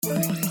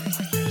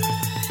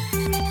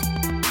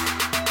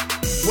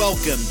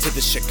Welcome to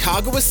the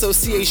Chicago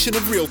Association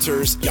of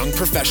Realtors Young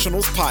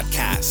Professionals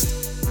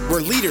Podcast,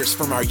 where leaders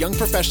from our Young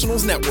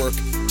Professionals Network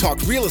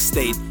talk real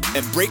estate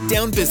and break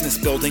down business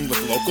building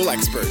with local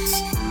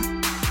experts.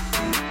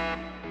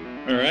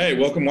 All right,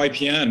 welcome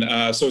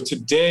YPN. So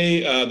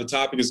today the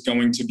topic is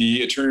going to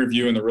be attorney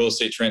review in the real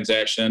estate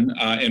transaction.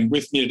 And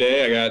with me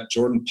today, I got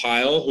Jordan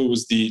Pyle, who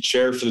was the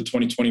chair for the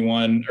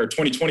 2021 or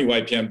 2020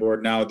 YPN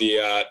board, now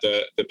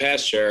the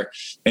past chair.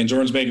 And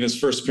Jordan's making his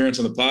first appearance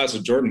on the pod. So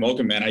Jordan,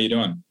 welcome, man. How you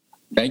doing?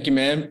 Thank you,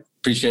 man.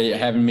 Appreciate you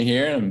having me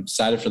here. I'm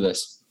excited for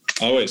this.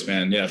 Always,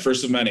 man. Yeah,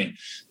 first of many.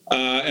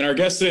 And our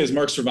guest today is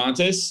Mark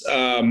Cervantes.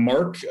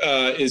 Mark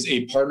is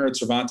a partner at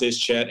Cervantes,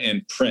 Chat,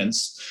 and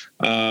Prince.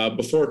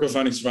 Before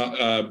co-founding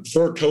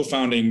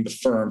the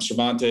firm,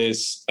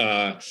 Cervantes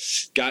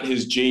got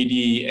his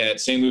JD at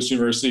St. Louis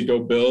University, go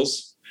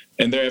Bills,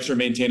 and thereafter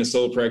maintained a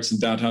solo practice in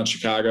downtown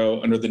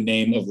Chicago under the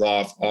name of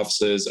law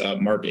offices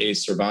Mark A.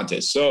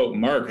 Cervantes. So,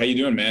 Mark, how you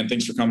doing, man?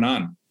 Thanks for coming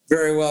on.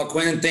 Very well,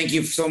 Quinn. Thank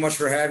you so much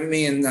for having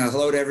me, and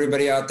hello to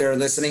everybody out there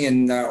listening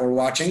and or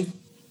watching.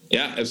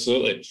 Yeah,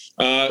 absolutely.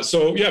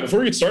 Before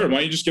we get started, why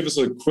don't you just give us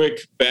a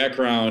quick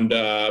background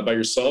about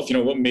yourself? You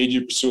know, what made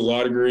you pursue a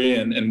law degree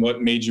and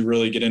what made you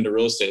really get into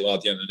real estate law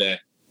at the end of the day?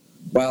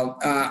 Well,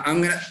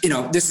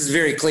 this is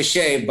very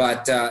cliche,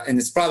 but and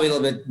it's probably a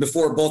little bit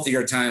before both of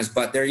your times,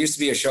 but there used to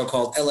be a show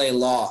called LA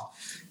Law.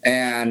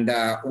 And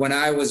when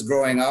I was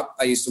growing up,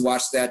 I used to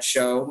watch that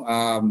show.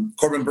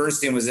 Corbin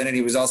Bernstein was in it.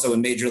 He was also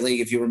in Major League,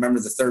 if you remember,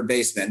 the third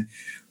baseman.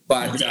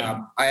 But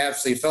I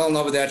absolutely fell in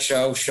love with that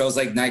show, shows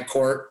like Night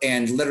Court.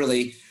 And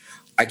literally,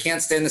 I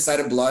can't stand the sight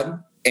of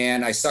blood,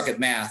 and I suck at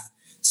math.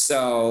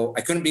 So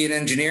I couldn't be an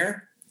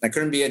engineer. I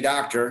couldn't be a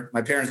doctor.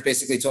 My parents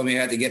basically told me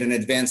I had to get an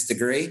advanced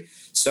degree.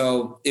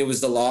 So it was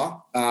the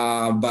law.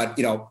 But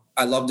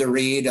I love to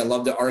read. I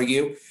love to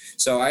argue.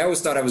 So I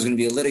always thought I was going to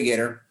be a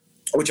litigator,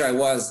 which I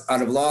was.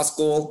 Out of law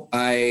school,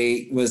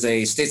 I was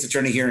a state's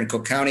attorney here in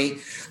Cook County.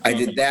 I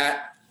did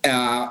that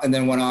and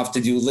then went off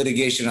to do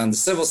litigation on the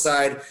civil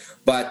side.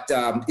 But,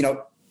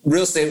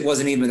 real estate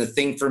wasn't even a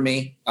thing for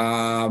me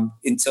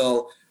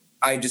until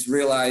I just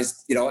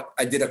realized,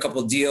 I did a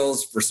couple of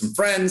deals for some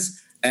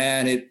friends,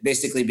 and it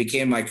basically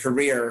became my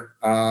career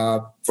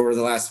for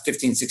the last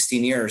 15,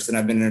 16 years. And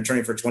I've been an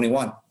attorney for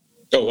 21.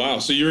 Oh, wow.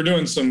 So you were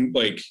doing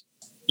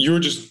you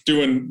were just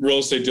doing real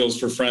estate deals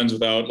for friends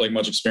without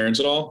much experience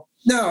at all?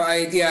 No,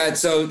 and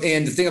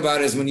the thing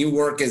about it is when you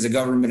work as a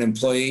government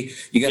employee,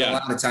 you get a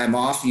lot of time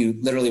off. You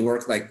literally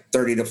work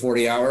 30 to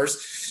 40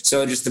 hours.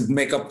 So just to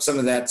make up some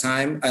of that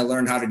time, I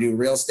learned how to do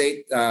real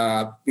estate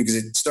because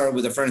it started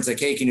with a friend. It's like,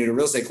 hey, can you do a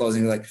real estate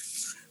closing? You're like,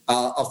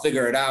 I'll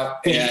figure it out.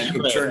 And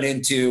it turned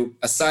into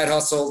a side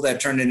hustle that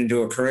turned it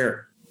into a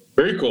career.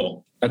 Very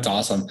cool. That's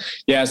awesome.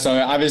 Yeah. So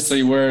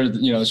obviously we're,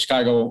 the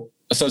Chicago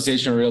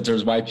Association of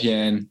Realtors,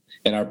 YPN,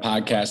 in our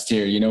podcast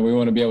here. We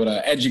want to be able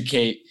to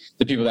educate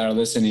the people that are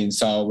listening.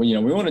 So, we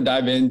want to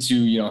dive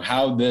into,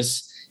 how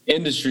this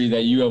industry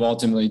that you have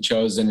ultimately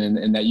chosen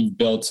and that you've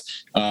built,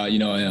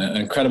 an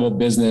incredible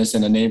business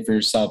and a name for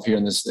yourself here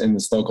in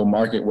this local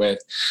market with.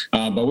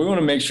 But we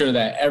want to make sure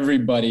that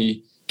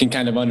everybody can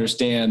kind of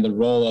understand the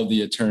role of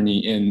the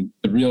attorney in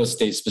the real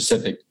estate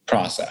specific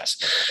process.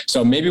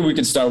 So maybe we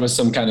could start with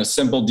some kind of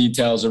simple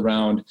details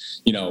around,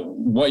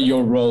 what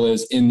your role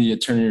is in the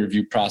attorney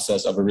review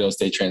process of a real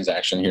estate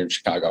transaction here in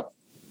Chicago.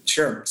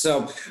 Sure.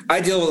 So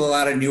I deal with a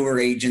lot of newer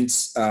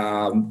agents.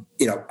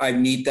 I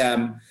meet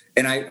them,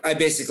 and I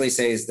basically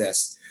say is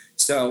this.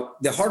 So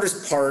the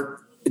hardest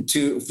part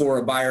for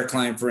a buyer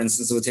client, for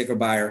instance, we'll take a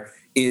buyer,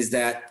 is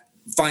that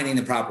finding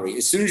the property.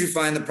 As soon as you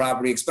find the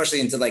property, especially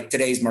into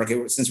today's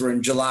market, since we're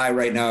in July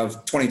right now of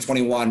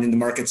 2021 and the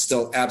market's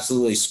still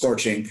absolutely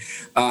scorching,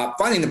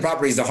 finding the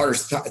property is the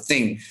hardest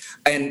thing.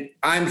 And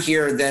I'm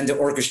here then to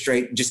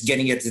orchestrate just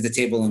getting it to the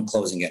table and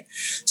closing it.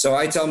 So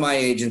I tell my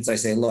agents, I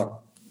say,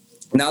 look,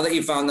 now that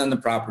you found them the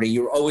property,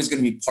 you're always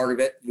going to be part of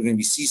it. You're going to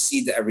be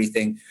CC'd to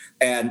everything,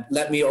 and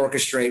let me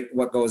orchestrate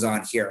what goes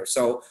on here.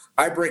 So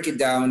I break it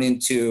down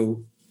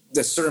into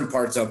the certain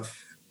parts of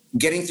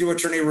getting through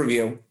attorney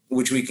review,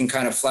 which we can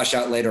kind of flesh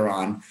out later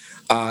on,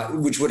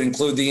 which would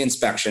include the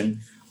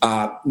inspection,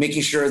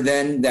 making sure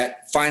then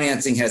that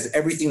financing has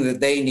everything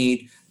that they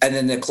need, and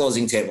then the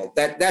closing table.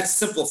 That's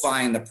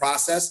simplifying the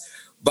process,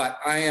 but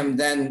I am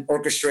then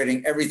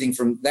orchestrating everything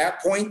from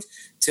that point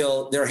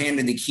till they're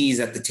handed the keys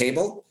at the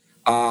table.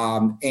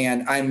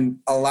 And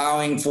I'm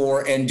allowing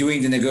for and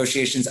doing the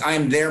negotiations.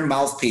 I'm their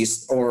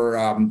mouthpiece, or,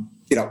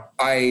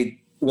 I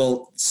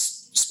will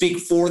speak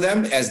for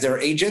them as their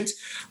agent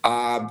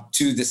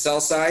to the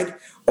sell side,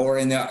 or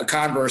in the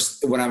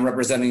converse, when I'm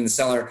representing the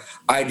seller,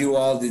 I do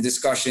all the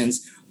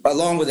discussions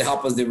along with the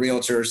help of the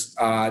realtors,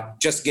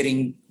 just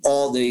getting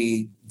all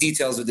the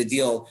details of the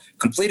deal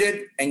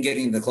completed and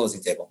getting the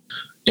closing table.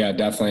 Yeah,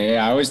 definitely.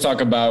 Yeah, I always talk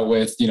about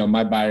with,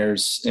 my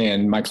buyers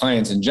and my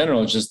clients in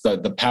general, just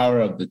the power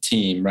of the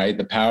team, right?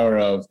 The power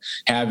of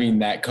having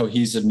that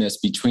cohesiveness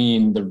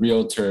between the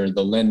realtor,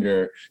 the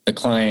lender, the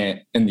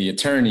client, and the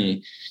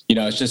attorney.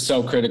 It's just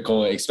so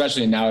critical,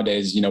 especially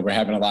nowadays. We're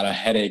having a lot of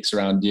headaches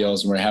around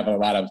deals, and we're having a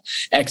lot of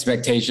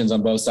expectations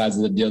on both sides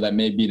of the deal that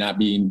may be not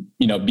being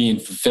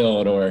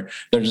fulfilled, or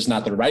they're just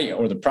not the right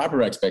or the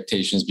proper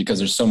expectations, because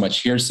there's so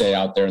much hearsay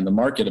out there in the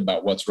market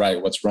about what's right,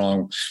 what's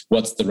wrong,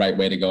 what's the right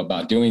way to go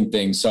about doing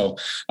things. So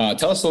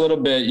tell us a little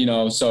bit,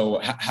 so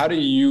how do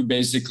you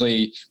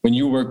basically, when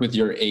you work with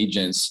your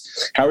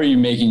agents, how are you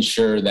making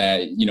sure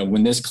that,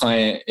 when this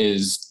client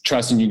is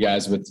trusting you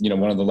guys with,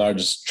 one of the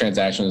largest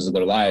transactions of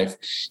their life,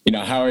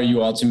 how are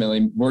you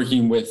ultimately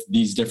working with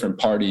these different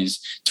parties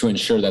to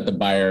ensure that the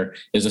buyer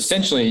is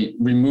essentially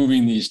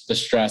removing the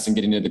stress and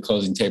getting to the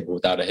closing table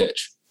without a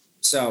hitch?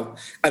 So,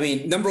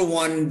 number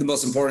one, the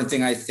most important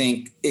thing I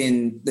think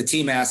in the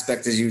team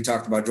aspect, as you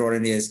talked about,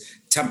 Jordan, is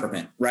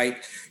temperament, right?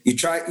 You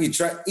try,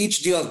 each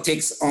deal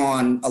takes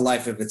on a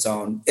life of its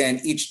own, and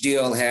each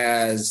deal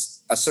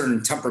has a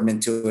certain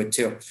temperament to it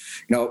too.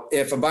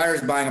 If a buyer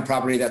is buying a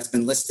property that's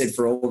been listed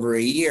for over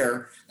a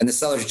year and the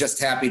seller's just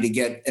happy to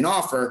get an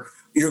offer,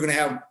 you're going to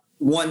have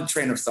one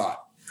train of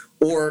thought.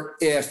 Or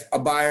if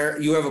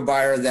you have a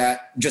buyer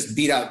that just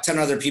beat out 10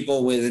 other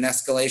people with an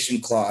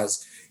escalation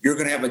clause, you're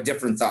going to have a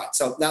different thought.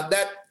 So now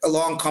that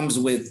along comes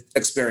with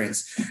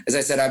experience. As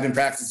I said, I've been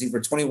practicing for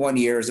 21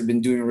 years. I've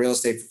been doing real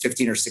estate for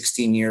 15 or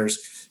 16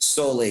 years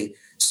solely.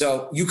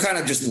 So you kind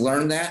of just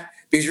learn that,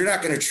 because you're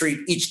not going to treat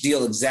each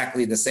deal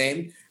exactly the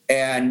same.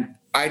 And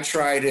I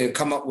try to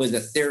come up with a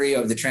theory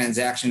of the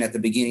transaction at the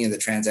beginning of the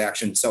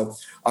transaction. So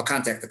I'll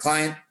contact the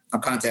client, I'll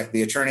contact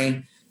the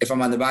attorney. If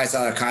I'm on the buy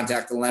side, I'll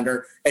contact the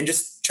lender and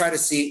just try to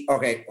see,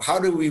 okay, how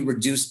do we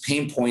reduce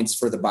pain points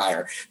for the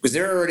buyer? Because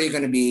they're already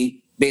going to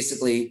be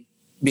basically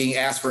being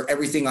asked for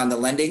everything on the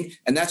lending,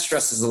 and that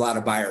stresses a lot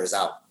of buyers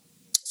out.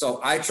 So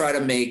I try to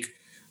make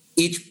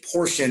each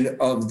portion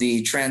of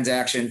the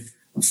transaction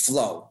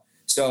flow.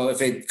 So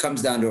if it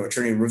comes down to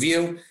attorney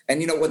review,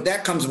 and what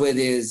that comes with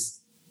is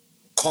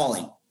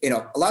calling. A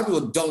lot of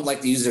people don't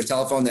like to use their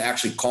telephone to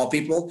actually call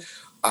people.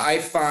 I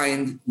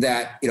find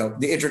that,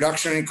 the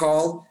introductory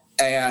call,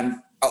 and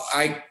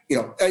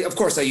of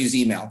course I use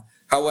email.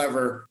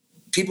 However,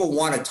 people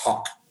want to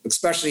talk,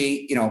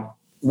 especially,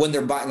 when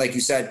they're buying, like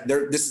you said,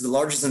 this is the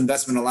largest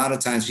investment a lot of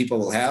times people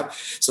will have.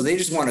 So they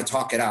just want to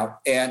talk it out.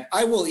 And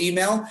I will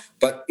email,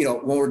 but, when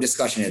we're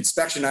discussing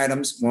inspection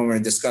items, when we're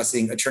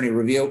discussing attorney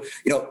review,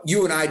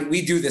 you and I,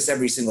 we do this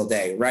every single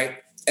day, right?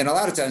 And a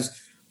lot of times,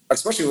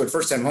 especially with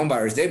first-time home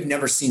buyers, they've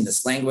never seen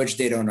this language.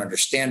 They don't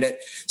understand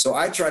it. So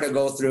I try to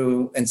go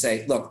through and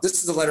say, look, this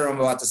is the letter I'm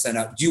about to send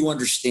out. Do you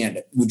understand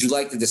it? Would you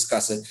like to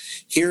discuss it?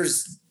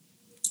 Here's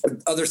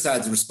other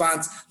side's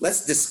response.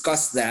 Let's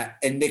discuss that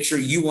and make sure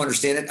you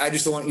understand it. I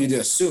just don't want you to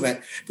assume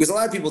it, because a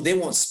lot of people, they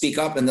won't speak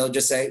up and they'll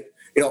just say,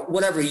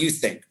 whatever you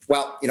think.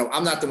 Well,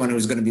 I'm not the one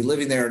who's going to be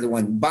living there or the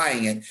one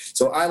buying it.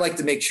 So I like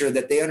to make sure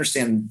that they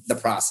understand the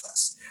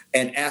process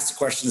and ask the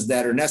questions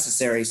that are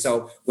necessary.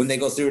 So when they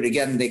go through it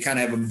again, they kind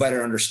of have a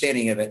better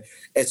understanding of it.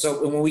 And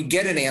so when we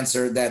get an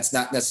answer that's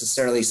not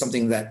necessarily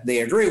something that they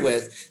agree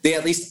with, they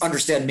at least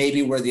understand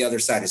maybe where the other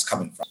side is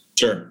coming from.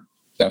 Sure.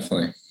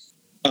 Definitely.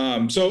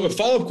 So a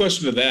follow-up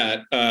question to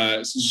that,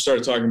 since you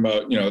started talking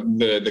about,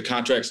 the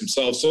contracts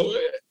themselves. So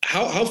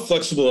how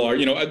flexible are,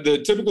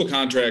 the typical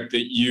contract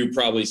that you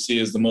probably see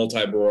is the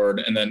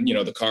multi-board and then,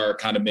 the car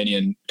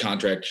condominium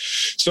contract.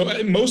 So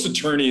most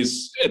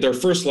attorneys, their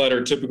first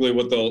letter, typically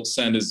what they'll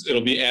send is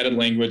it'll be added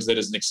language that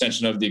is an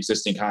extension of the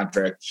existing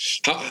contract.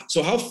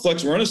 How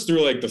flexible, run us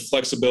through like the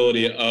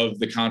flexibility of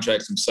the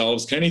contracts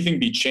themselves. Can anything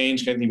be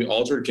changed? Can anything be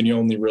altered? Can you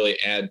only really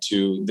add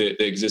to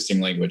the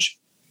existing language?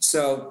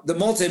 So the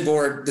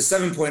multi-board, the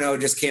 7.0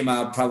 just came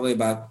out probably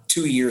about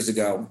 2 years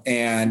ago.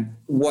 And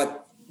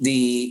what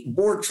the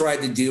board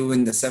tried to do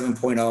in the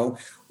 7.0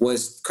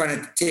 was kind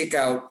of take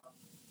out,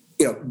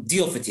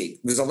 deal fatigue.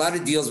 Because a lot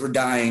of deals were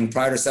dying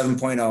prior to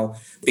 7.0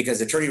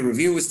 because attorney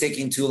review was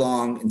taking too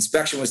long,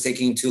 inspection was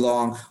taking too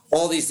long,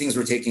 all these things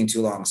were taking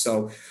too long.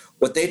 So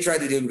what they tried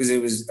to do, because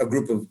it was a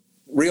group of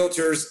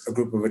realtors, a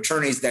group of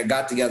attorneys that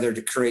got together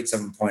to create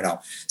 7.0.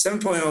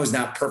 7.0 is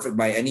not perfect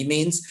by any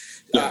means.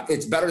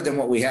 It's better than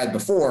what we had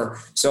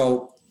before.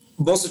 So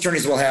most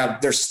attorneys will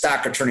have their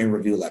stock attorney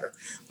review letter.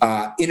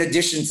 In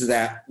addition to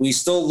that, we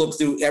still look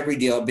through every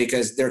deal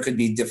because there could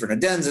be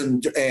different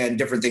addendums and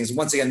different things.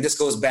 Once again, this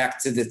goes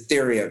back to the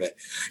theory of it.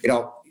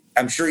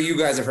 I'm sure you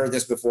guys have heard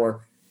this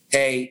before.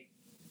 Hey,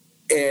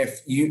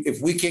 if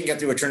we can't get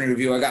through attorney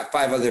review, I got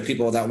 5 other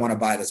people that want to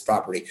buy this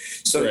property.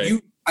 So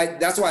right.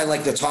 That's why I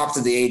like to talk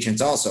to the agents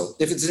also.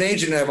 If it's an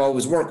agent I've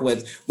always worked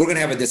with, we're going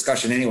to have a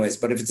discussion anyways.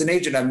 But if it's an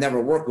agent I've never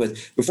worked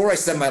with, before I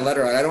send my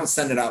letter out, I don't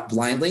send it out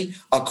blindly.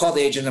 I'll call the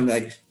agent and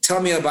I'm like,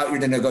 tell me about your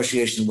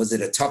negotiation. Was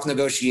it a tough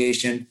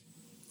negotiation?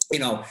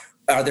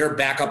 Are there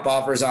backup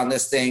offers on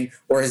this thing?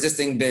 Or has this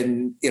thing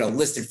been,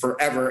 listed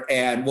forever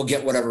and we'll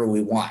get whatever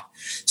we want?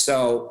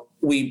 So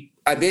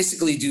I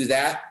basically do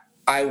that.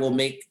 I will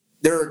make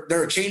there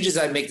are changes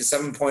I make to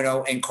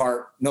 7.0 and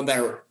CART no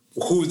matter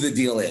who the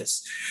deal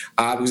is,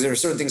 because there are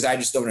certain things I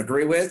just don't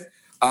agree with.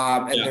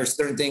 And there's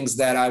certain things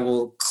that I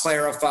will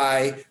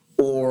clarify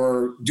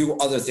or do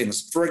other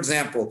things. For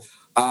example,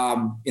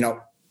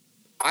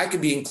 I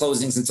could be in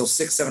closings until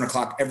 6, 7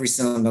 o'clock every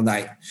single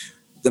night.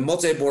 The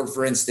multi-board,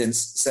 for instance,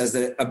 says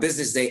that a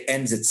business day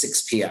ends at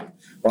 6 p.m.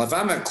 Well, if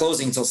I'm at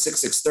closing until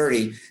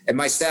 6:30 and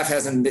my staff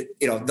hasn't,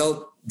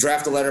 they'll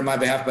draft a letter on my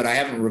behalf, but I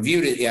haven't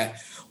reviewed it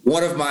yet.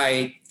 One of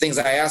my things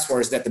I ask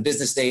for is that the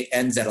business day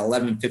ends at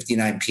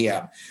 11:59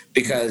 p.m.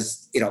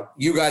 because,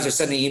 you guys are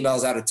sending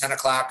emails out at 10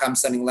 o'clock. I'm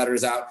sending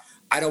letters out.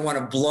 I don't want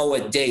to blow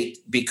a date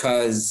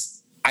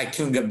because I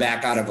couldn't get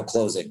back out of a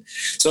closing.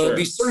 So There'll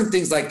be certain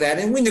things like that.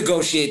 And we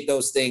negotiate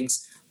those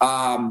things.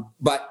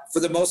 But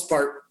for the most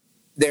part,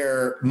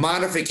 they're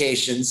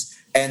modifications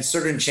and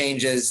certain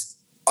changes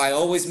I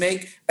always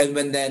make. And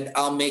then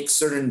I'll make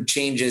certain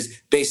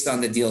changes based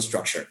on the deal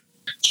structure.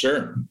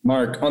 Sure.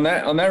 Mark, on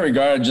that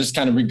regard, just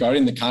kind of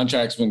regarding the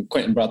contracts, when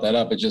Quentin brought that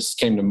up, it just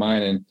came to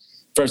mind. And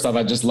first off,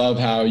 I just love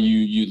how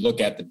you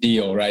look at the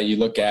deal, right? You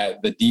look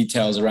at the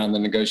details around the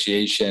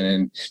negotiation,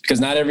 and because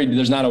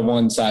there's not a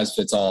one size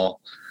fits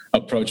all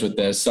approach with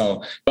this.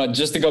 So, but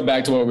just to go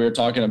back to what we were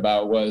talking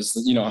about was,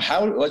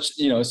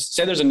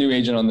 say there's a new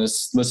agent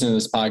listening to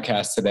this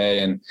podcast today.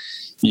 And,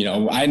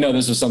 I know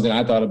this was something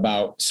I thought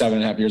about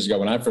 7.5 years ago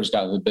when I first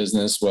got into the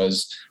business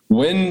was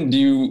when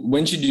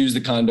should you use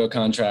the condo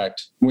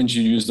contract? When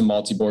should you use the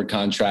multi-board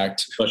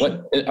contract?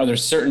 Are there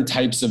certain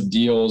types of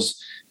deals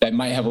that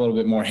might have a little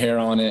bit more hair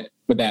on it?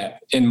 But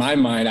that, in my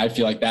mind, I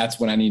feel like that's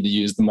when I need to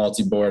use the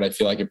multi-board. I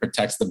feel like it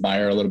protects the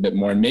buyer a little bit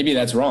more, and maybe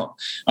that's wrong.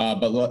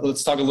 But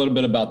let's talk a little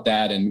bit about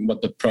that and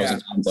what the pros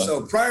and cons are.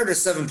 So prior to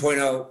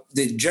 7.0,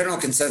 the general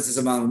consensus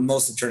among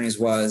most attorneys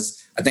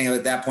was, I think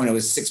at that point it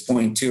was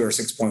 6.2 or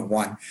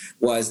 6.1,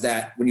 was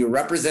that when you're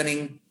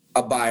representing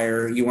a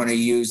buyer, you want to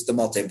use the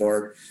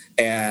multi-board,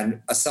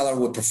 and a seller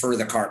would prefer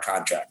the CART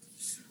contract.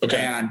 Okay.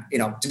 And,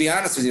 to be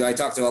honest with you, I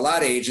talked to a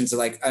lot of agents.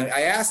 I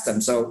asked them,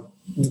 so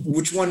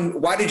which one,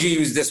 why did you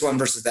use this one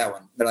versus that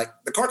one? They're like,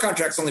 the CART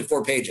contract's only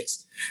 4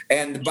 pages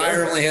and the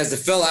buyer only has to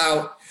fill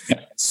out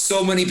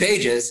so many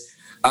pages.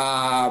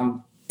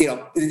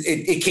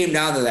 It came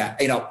down to that,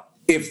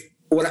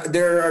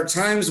 there are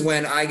times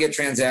when I get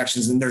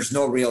transactions and there's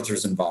no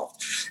realtors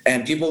involved,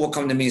 and people will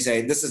come to me and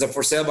say, this is a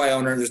for sale by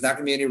owner. There's not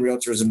going to be any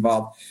realtors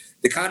involved.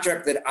 The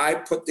contract that I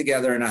put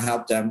together and I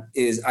help them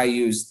is I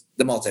use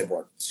the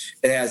multi-board.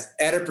 It has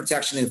added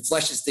protection and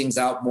fleshes things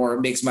out more.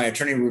 It makes my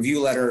attorney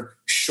review letter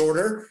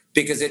shorter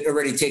because it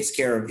already takes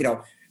care of,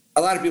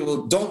 a lot of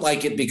people don't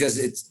like it because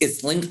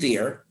it's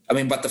lengthier.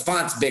 But the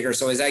font's bigger.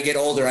 So as I get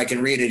older, I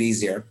can read it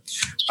easier.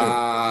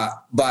 Sure.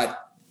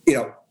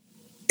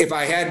 If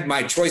I had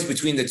my choice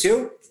between the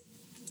two,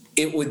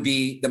 it would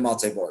be the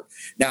multi-board.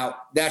 Now,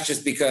 that's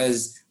just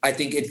because I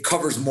think it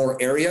covers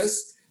more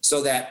areas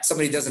so that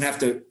somebody doesn't have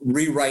to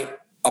rewrite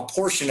a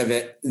portion of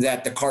it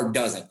that the CART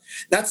doesn't.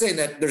 Not saying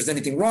that there's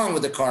anything wrong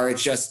with the CART.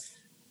 It's just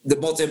the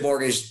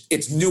multi-board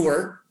it's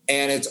newer,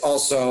 and it's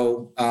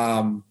also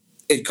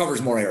it covers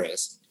more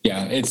areas.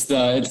 Yeah, it's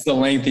the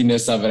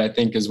lengthiness of it, I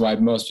think, is why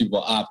most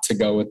people opt to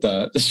go with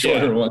the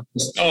shorter ones.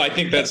 Oh, I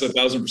think that's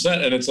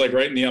 1,000%, and it's like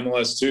right in the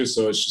MLS too.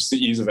 So it's just the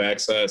ease of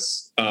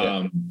access.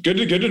 Good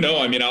to know.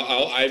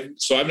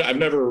 I've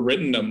never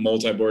written a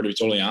multi-board, to be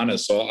totally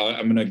honest. So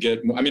I'm gonna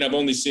get. I've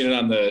only seen it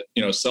on the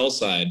sell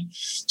side,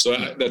 so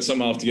that's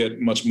something I'll have to get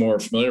much more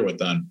familiar with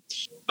then.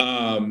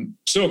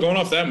 So going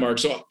off that, Mark,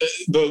 so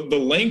the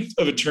length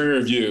of attorney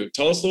review,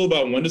 tell us a little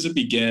about when does it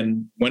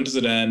begin, when does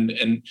it end,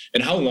 and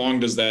how long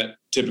does that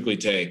typically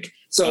take?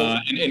 So,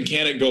 and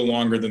can it go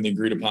longer than the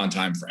agreed upon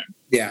time frame?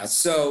 Yeah.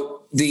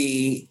 So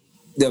the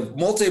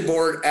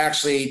multi-board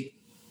actually,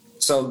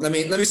 so let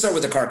me start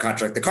with the CART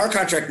contract. The CART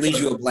contract leaves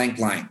you a blank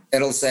line.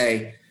 It'll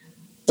say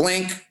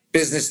blank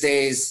business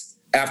days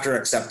after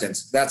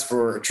acceptance. That's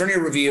for attorney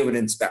review and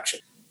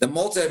inspection. The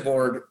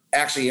multi-board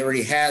actually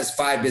already has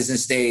 5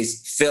 business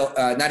days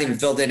not even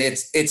filled in.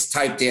 It's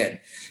typed in.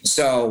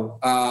 So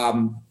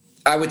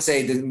I would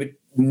say that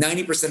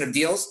 90% of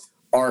deals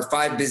are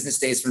 5 business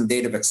days from the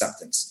date of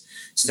acceptance.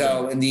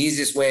 So in the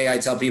easiest way, I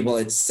tell people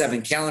it's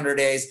 7 calendar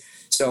days.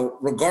 So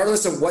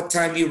regardless of what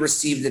time you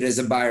received it as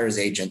a buyer's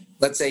agent,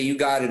 let's say you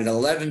got it at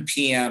 11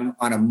 p.m.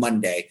 on a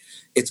Monday,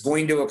 it's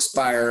going to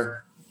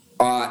expire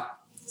 5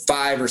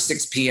 or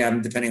 6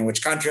 p.m., depending on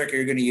which contractor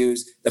you're going to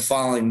use, the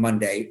following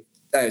Monday.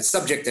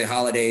 Subject to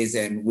holidays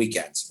and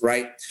weekends,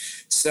 right?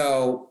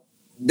 So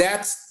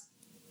that's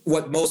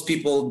what most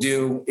people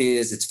do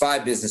is it's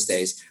 5 business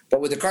days.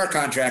 But with the CART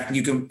contract,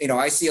 you can,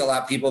 I see a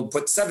lot of people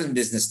put 7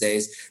 business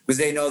days because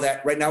they know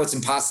that right now it's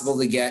impossible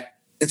to get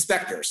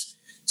inspectors.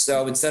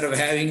 So instead of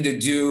having to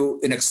do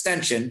an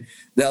extension,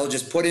 they'll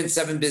just put in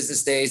 7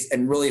 business days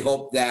and really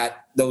hope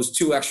that those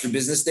 2 extra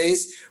business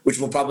days, which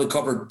will probably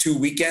cover 2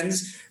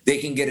 weekends, they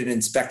can get an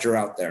inspector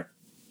out there.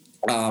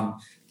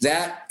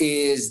 That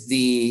is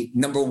the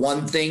number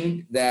one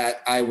thing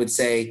that I would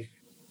say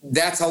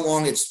that's how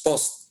long it's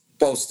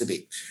supposed to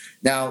be.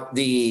 Now,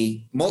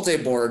 the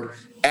multi-board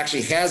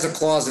actually has a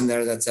clause in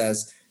there that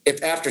says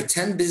if after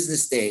 10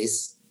 business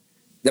days,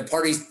 the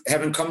parties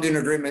haven't come to an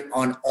agreement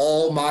on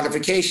all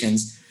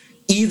modifications,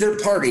 either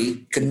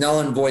party could null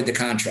and void the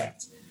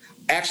contract.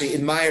 Actually,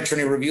 in my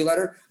attorney review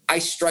letter, I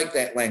strike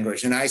that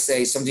language and I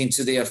say something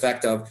to the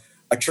effect of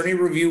attorney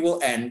review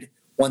will end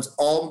once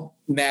all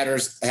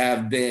matters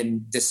have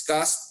been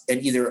discussed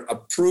and either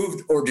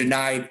approved or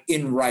denied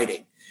in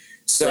writing.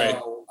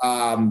 So,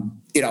 I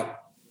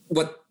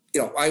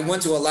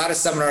went to a lot of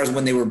seminars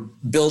when they were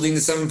building the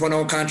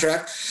 7.0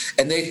 contract,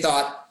 and they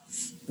thought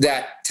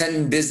that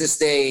 10 business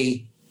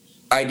day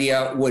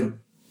idea would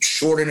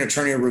shorten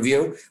attorney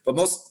review. But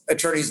most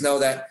attorneys know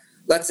that,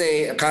 let's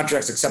say a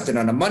contract's accepted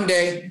on a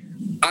Monday,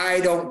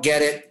 I don't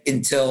get it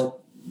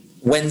until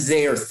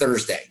Wednesday or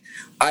Thursday.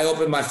 I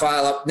open my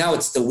file up. Now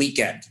it's the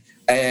weekend.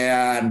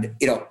 And,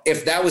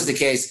 if that was the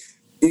case,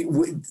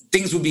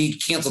 things would be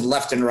canceled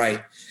left and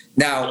right.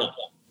 Now,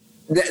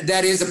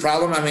 that is a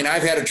problem. I mean,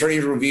 I've had attorney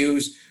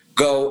reviews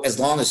go as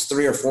long as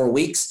 3 or 4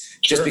 weeks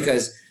just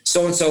because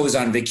so-and-so is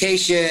on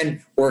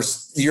vacation or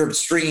you're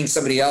stringing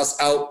somebody else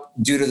out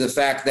due to the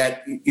fact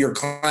that your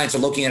clients are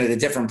looking at a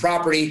different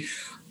property.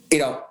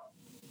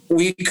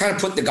 We kind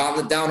of put the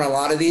gauntlet down on a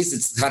lot of these.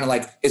 It's kind of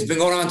like, it's been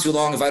going on too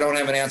long. If I don't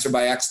have an answer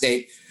by X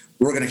date,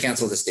 we're going to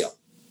cancel this deal.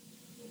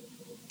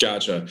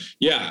 Gotcha.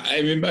 Yeah.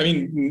 I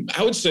mean,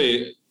 I would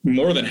say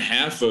more than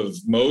half of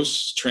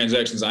most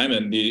transactions I'm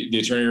in, the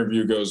attorney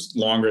review goes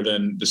longer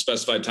than the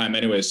specified time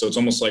anyway. So it's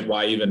almost like,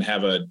 why even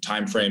have a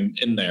time frame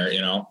in there,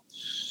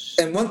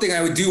 And one thing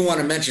I do want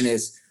to mention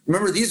is,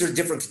 remember, these are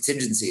different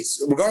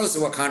contingencies, regardless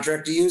of what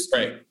contract you use.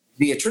 Right.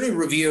 The attorney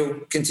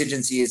review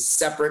contingency is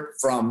separate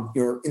from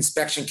your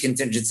inspection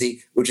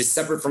contingency, which is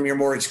separate from your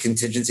mortgage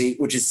contingency,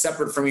 which is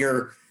separate from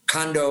your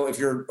condo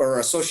or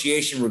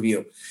association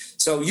review.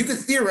 So you could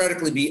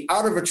theoretically be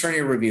out of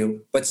attorney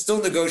review, but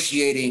still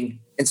negotiating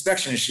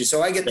inspection issues.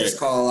 So I get this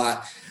call a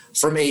lot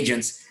from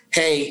agents.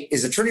 Hey,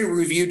 is attorney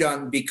review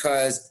done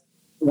because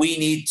we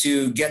need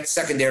to get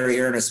secondary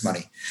earnest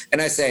money?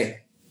 And I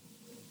say,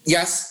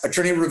 yes,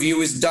 attorney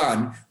review is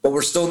done, but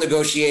we're still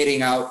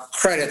negotiating out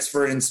credits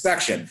for an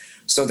inspection.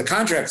 So the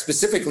contract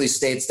specifically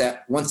states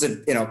that once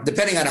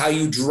depending on how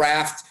you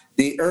draft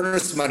the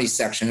earnest money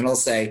section, it'll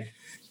say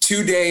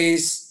 2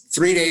 days,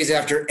 3 days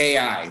after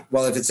AI.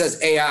 Well, if it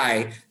says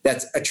AI,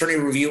 that's attorney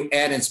review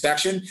and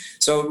inspection.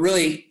 So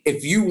really,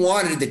 if you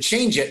wanted to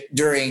change it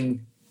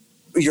during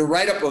your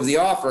write-up of the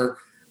offer,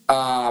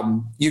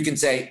 you can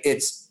say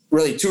it's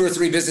really 2 or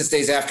 3 business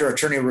days after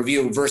attorney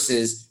review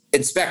versus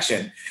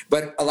inspection.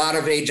 But a lot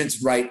of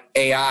agents write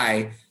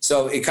AI,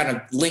 so it kind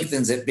of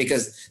lengthens it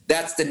because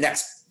that's the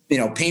next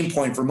pain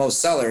point for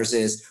most sellers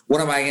is, when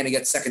am I going to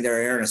get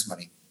secondary earnest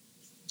money?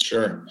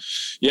 Sure.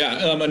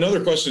 Yeah.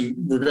 Another question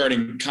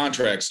regarding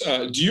contracts.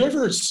 Do you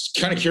ever,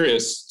 kind of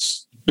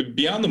curious,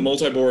 beyond the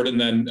multi-board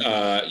and then,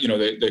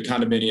 the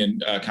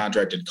condominium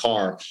contracted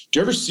car, do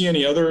you ever see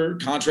any other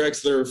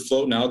contracts that are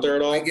floating out there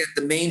at all? I get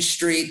the Main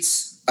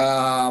Streets.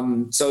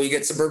 So you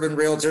get suburban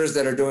realtors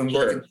that are doing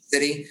work in the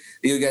city.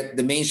 You get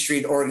the Main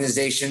Street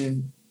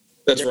organization.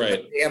 That's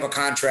right. They have a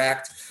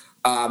contract.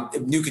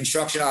 New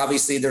construction,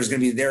 obviously, there's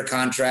going to be their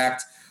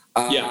contract.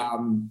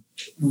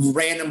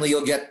 Randomly,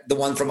 you'll get the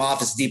one from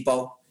Office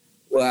Depot.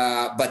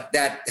 But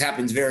that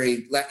happens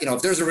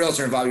if there's a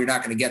realtor involved, you're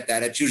not going to get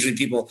that. It's usually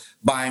people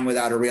buying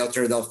without a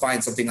realtor. They'll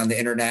find something on the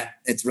internet.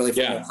 It's really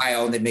from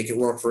Ohio, and they make it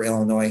work for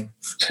Illinois.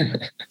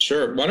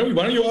 Sure. Why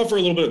don't you offer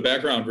a little bit of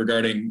background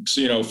regarding,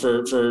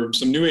 for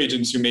some new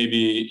agents who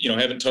maybe,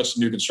 haven't touched a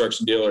new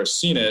construction deal or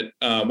seen it,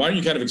 why don't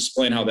you kind of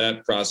explain how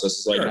that process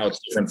is like, and how it's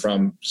different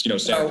from,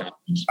 standard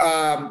companies?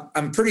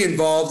 I'm pretty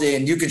involved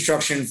in new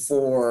construction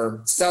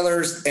for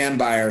sellers and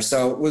buyers.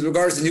 So with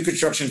regards to new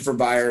construction for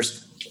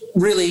buyers,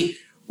 really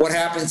what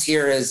happens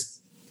here is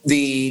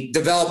the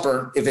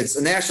developer, if it's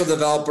a national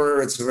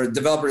developer, it's a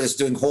developer that's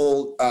doing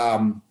whole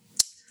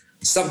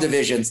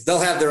subdivisions, they'll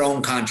have their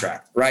own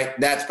contract, right?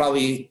 That's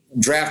probably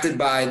drafted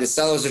by the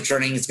seller's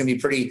attorney. It's going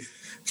to be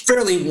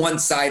fairly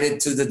one-sided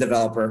to the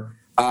developer.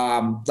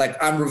 Like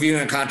I'm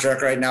reviewing a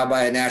contract right now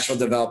by a national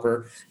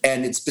developer,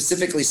 and it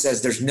specifically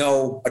says there's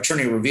no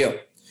attorney review.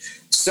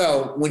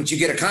 So once you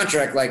get a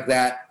contract like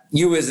that,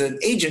 you as an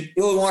agent,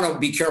 you'll want to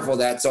be careful of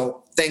that.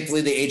 So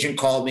thankfully the agent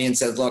called me and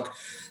said, look,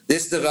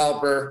 this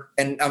developer,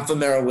 and I'm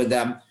familiar with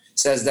them,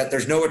 says that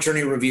there's no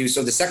attorney review.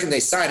 So the second they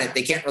sign it,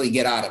 they can't really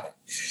get out of it.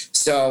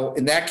 So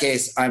in that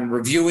case, I'm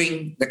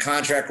reviewing the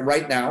contract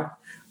right now.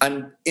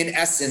 I'm in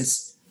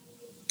essence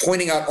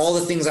pointing out all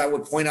the things I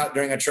would point out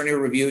during attorney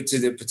review to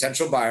the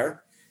potential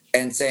buyer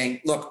and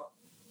saying, look,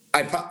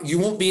 you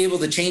won't be able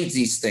to change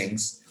these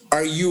things.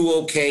 Are you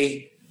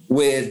okay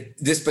with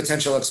this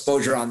potential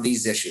exposure on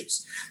these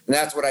issues? And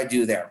that's what I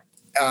do there.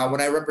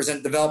 When I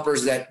represent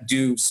developers that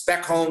do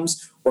spec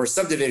homes or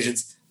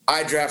subdivisions,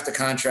 I draft the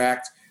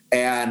contract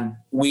and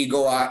we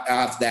go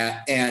off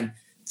that. And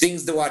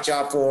things to watch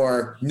out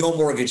for, no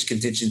mortgage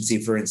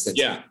contingency, for instance.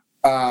 Yeah.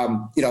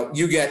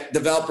 You get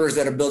developers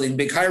that are building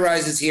big high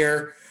rises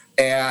here,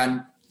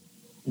 and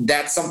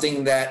that's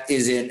something that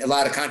is in a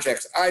lot of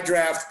contracts I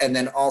draft, and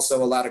then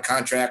also a lot of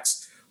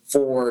contracts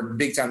for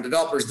big time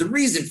developers. The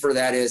reason for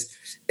that is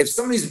if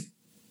somebody's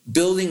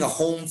building a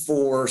home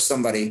for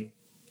somebody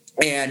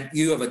and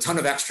you have a ton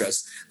of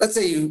extras, let's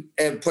say you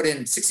put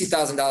in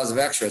 $60,000 of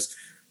extras,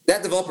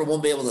 that developer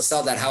won't be able to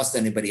sell that house to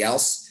anybody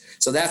else.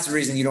 So that's the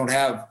reason you don't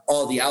have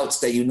all the outs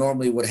that you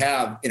normally would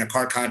have in a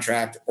car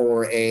contract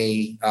or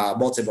a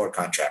multi-board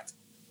contract.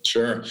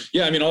 Sure.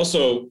 Yeah. I mean,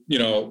 also,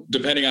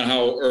 depending on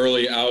how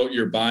early out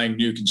you're buying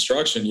new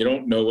construction, you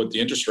don't know what the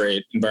interest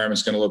rate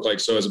environment's going to look like.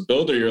 So as a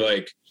builder, you're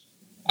like,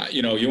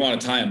 you want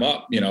to tie them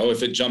up.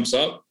 If it jumps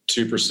up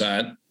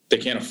 2%, they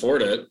can't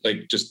afford it.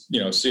 Like, just,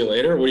 see you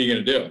later. What are you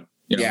going to do?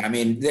 Yeah. I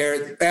mean,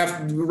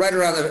 right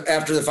around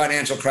after the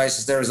financial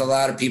crisis, there was a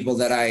lot of people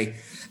that I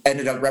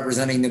ended up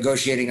representing,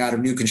 negotiating out of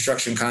new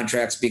construction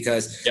contracts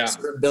because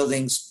certain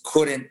buildings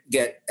couldn't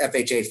get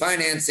FHA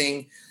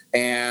financing,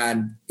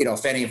 and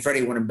Fannie and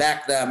Freddie wouldn't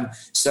back them.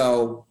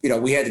 So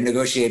we had to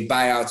negotiate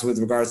buyouts with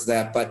regards to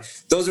that.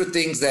 But those are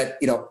things that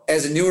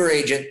as a newer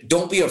agent,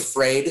 don't be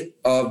afraid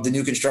of the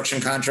new construction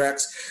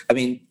contracts. I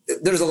mean,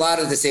 there's a lot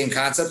of the same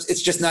concepts.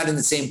 It's just not in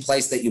the same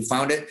place that you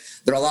found it.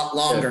 They're a lot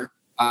longer.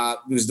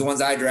 Because the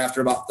ones I draft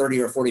are about 30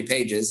 or 40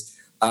 pages.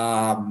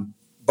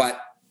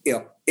 But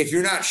if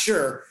you're not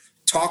sure,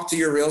 talk to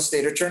your real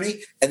estate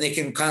attorney, and they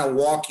can kind of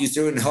walk you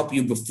through and help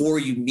you before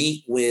you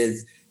meet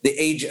with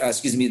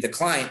the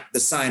client to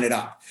sign it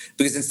up.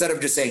 Because instead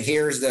of just saying,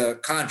 here's the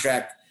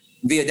contract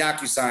via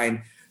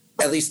DocuSign,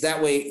 at least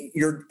that way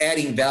you're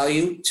adding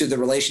value to the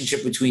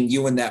relationship between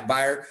you and that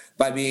buyer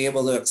by being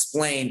able to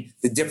explain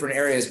the different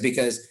areas,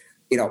 because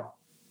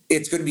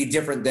it's going to be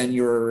different than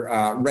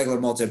your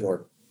regular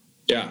multi-board.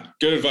 Yeah,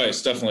 good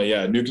advice. Definitely.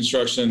 Yeah. New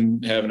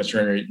construction, have an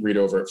attorney read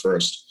over it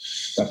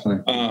first.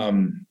 Definitely.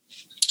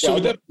 So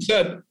with that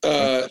said,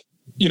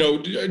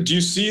 do you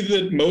see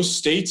that most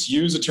states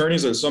use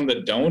attorneys or some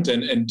that don't?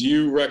 And do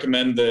you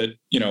recommend that,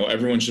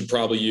 everyone should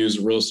probably use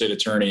a real estate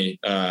attorney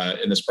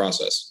in this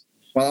process?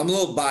 Well, I'm a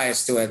little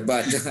biased to it,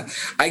 but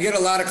I get a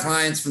lot of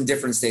clients from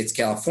different states,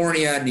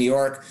 California, New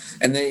York,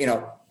 and they,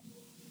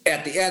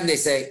 at the end, they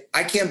say,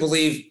 I can't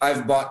believe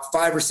I've bought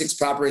 5 or 6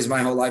 properties my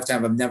whole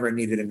lifetime. I've never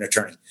needed an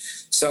attorney.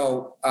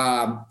 So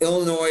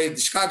Illinois, the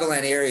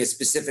Chicagoland area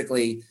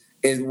specifically,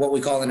 is what we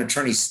call an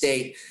attorney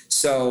state.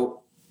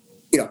 So,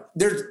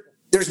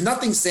 there's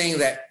nothing saying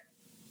that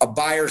a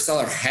buyer or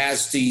seller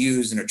has to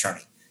use an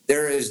attorney.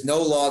 There is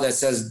no law that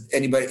says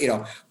anybody,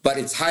 but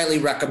it's highly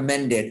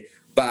recommended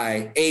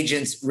by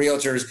agents,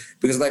 realtors,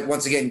 because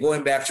once again,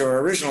 going back to our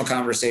original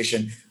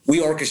conversation, we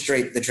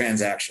orchestrate the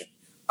transaction.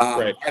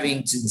 Right.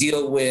 Having to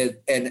deal with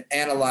and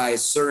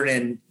analyze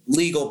certain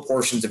legal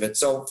portions of it.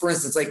 So, for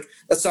instance,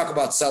 let's talk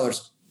about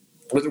sellers.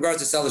 With regards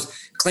to sellers,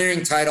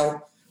 clearing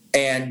title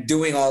and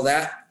doing all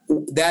that,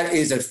 that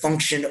is a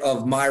function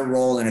of my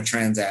role in a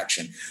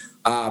transaction.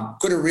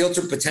 Could a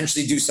realtor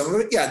potentially do some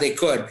of it? Yeah, they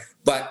could.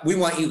 But we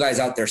want you guys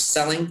out there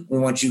selling. We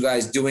want you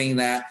guys doing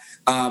that.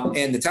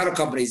 And the title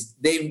companies,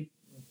 the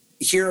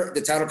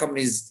title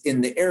companies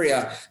in the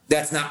area,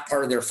 that's not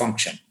part of their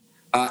function.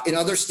 In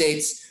other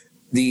states,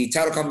 the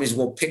title companies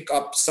will pick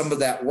up some of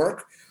that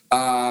work,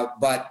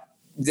 but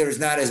there's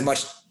not as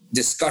much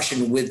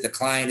discussion with the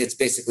client. It's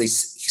basically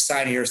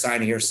sign here,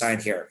 sign here, sign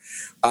here.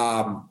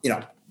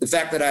 The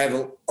fact that I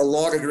have a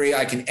law degree,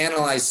 I can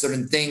analyze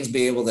certain things,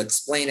 be able to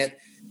explain it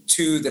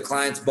to the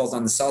clients, both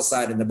on the sell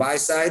side and the buy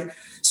side.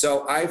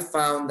 So I've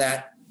found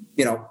that,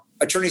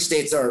 attorney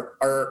states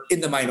are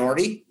in the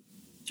minority.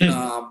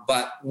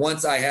 But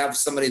once I have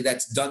somebody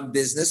that's done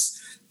business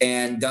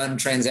and done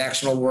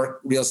transactional work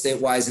real estate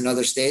wise in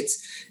other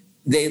states,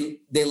 they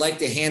like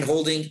the hand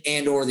holding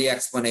and or the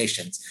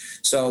explanations.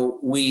 So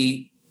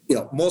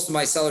most of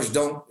my sellers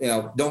don't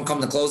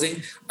come to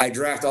closing. I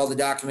draft all the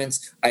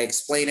documents. I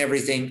explain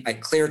everything. I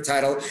clear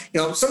title.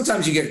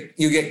 Sometimes you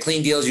get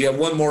clean deals. You have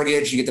one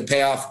mortgage, you get the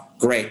payoff.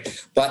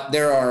 Great. But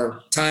there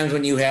are times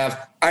when you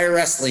have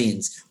IRS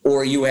liens,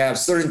 or you have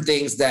certain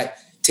things that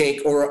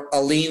take, or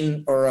a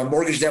lien or a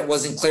mortgage that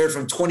wasn't cleared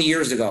from 20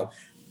 years ago.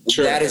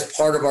 Sure. That is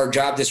part of our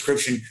job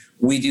description.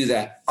 We do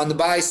that. On the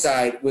buy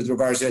side, with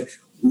regards to it,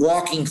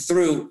 walking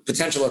through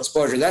potential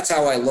exposure, that's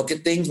how I look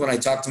at things when I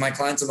talk to my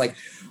clients. I'm like,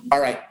 all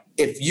right,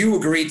 if you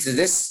agree to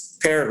this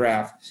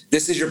paragraph,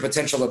 this is your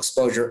potential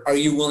exposure. Are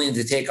you willing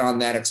to take on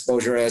that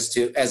exposure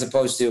as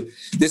opposed to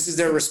this is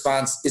their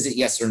response? Is it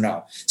yes or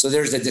no? So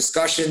there's a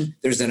discussion,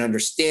 there's an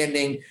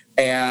understanding,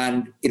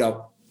 and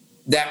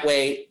that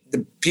way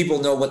the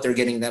people know what they're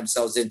getting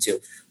themselves into.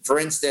 For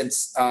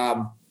instance,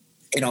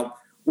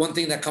 one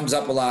thing that comes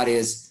up a lot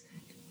is,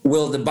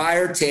 will the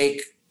buyer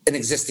take an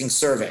existing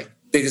survey?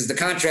 Because the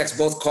contracts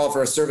both call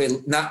for a survey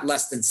not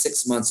less than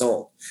 6 months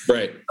old.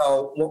 Right.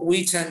 So what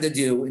we tend to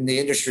do in the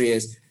industry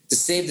is to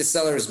save the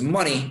sellers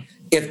money.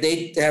 If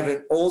they have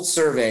an old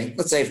survey,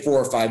 let's say 4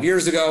 or 5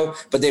 years ago,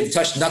 but they've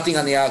touched nothing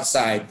on the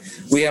outside,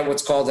 we have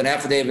what's called an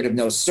affidavit of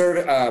no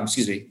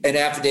an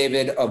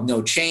affidavit of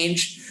no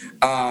change.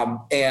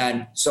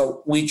 And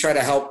so we try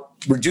to help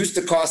reduce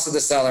the cost of the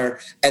seller.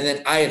 And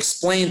then I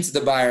explain to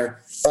the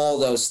buyer all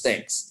those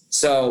things.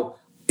 So,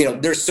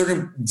 there's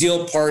certain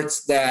deal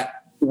parts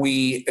that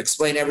we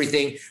explain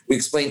everything. We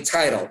explain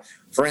title.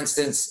 For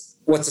instance,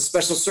 what's a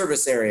special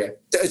service area?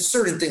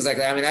 Certain things like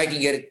that. I mean, I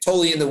can get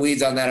totally in the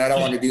weeds on that. I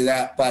don't want to do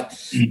that.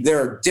 But there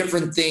are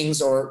different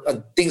things, or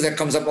things that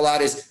comes up a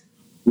lot is,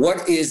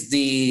 what is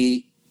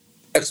the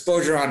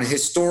exposure on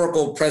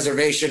historical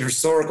preservation,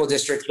 historical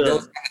district, those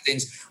kind of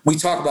things. We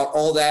talk about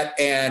all that,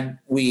 and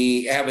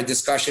we have a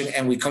discussion,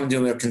 and we come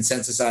to a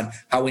consensus on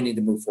how we need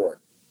to move forward.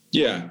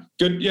 Yeah,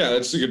 good. Yeah,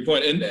 that's a good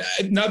point.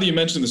 And now that you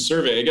mentioned the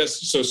survey, I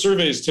guess, so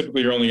surveys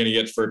typically you're only going to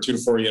get for 2 to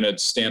 4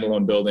 units,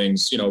 standalone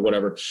buildings,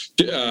 whatever.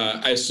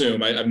 I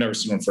assume. I've never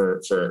seen one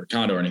for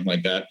condo or anything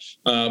like that.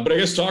 But I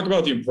guess talk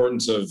about the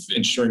importance of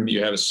ensuring that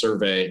you have a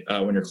survey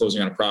when you're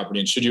closing on a property,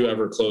 and should you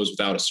ever close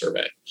without a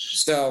survey?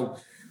 So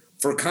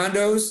for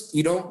condos,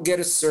 you don't get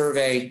a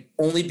survey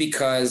only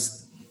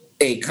because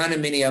a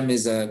condominium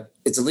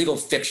it's a legal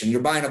fiction.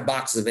 You're buying a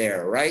box of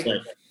air, right?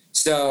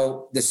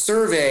 So the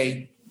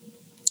survey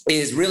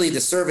is really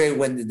the survey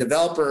when the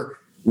developer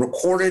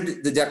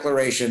recorded the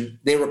declaration,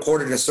 they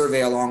recorded a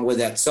survey along with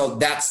it. So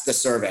that's the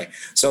survey.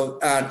 So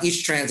on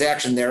each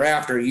transaction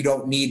thereafter, you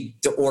don't need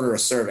to order a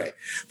survey.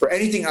 For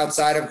anything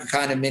outside of a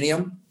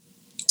condominium,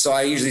 so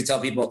I usually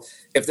tell people,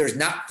 if there's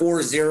not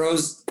 4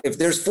 zeros, if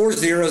there's 4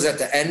 zeros at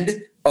the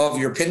end of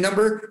your PIN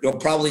number, you'll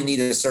probably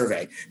need a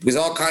survey, because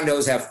all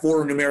condos have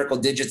 4 numerical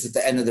digits at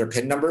the end of their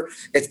PIN number.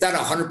 It's not a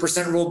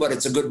 100% rule, but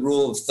it's a good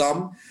rule of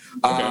thumb.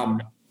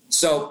 Okay.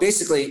 So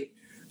basically,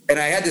 and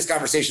I had this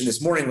conversation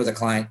this morning with a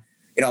client,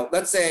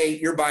 let's say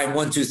you're buying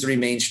 123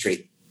 Main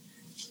Street.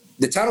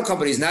 The title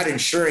company is not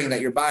ensuring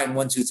that you're buying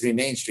 123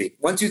 Main Street.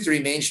 123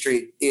 Main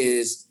Street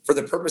is for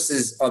the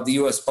purposes of the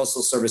U.S.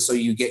 Postal Service, so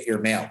you get your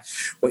mail.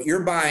 What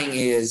you're buying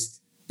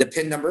is the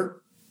PIN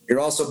number. You're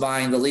also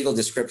buying the legal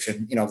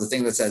description, the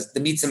thing that says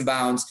the meets and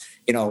bounds,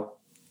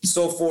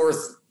 so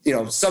forth,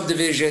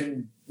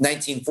 subdivision,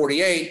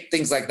 1948,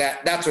 things like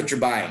that. That's what you're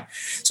buying.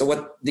 So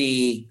what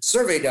the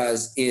survey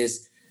does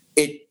is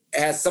it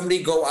has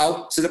somebody go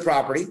out to the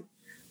property,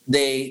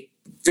 they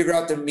figure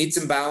out the meets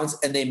and bounds,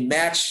 and they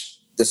match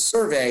the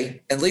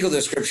survey and legal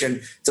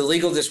description to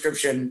legal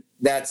description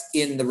that's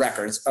in the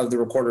records of the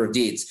recorder of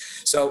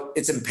deeds. So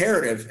it's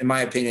imperative, in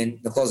my opinion,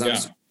 to close on. Yeah.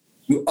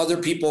 Do other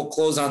people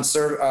close on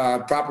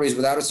properties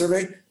without a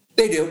survey?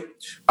 They do.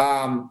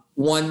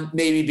 One,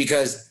 maybe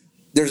because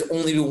there's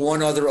only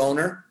one other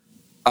owner,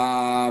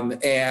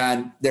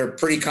 and they're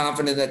pretty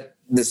confident that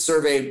the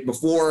survey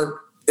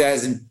before,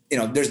 there's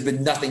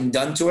been nothing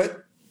done to it.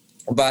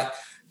 But,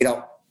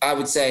 I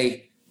would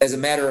say as a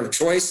matter of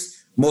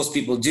choice, most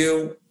people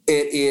do.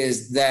 It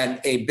is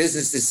then a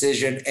business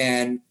decision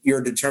and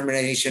your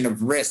determination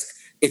of risk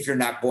if you're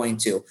not going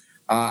to.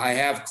 I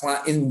have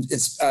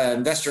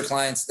investor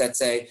clients that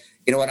say,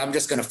 you know what, I'm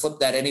just going to flip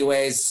that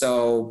anyways.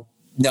 So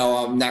no,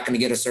 I'm not going to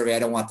get a survey. I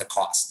don't want the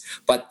cost.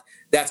 But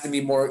that's going to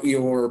be more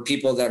your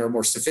people that are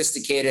more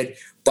sophisticated.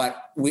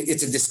 But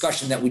it's a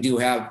discussion that we do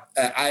have.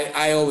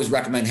 I always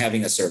recommend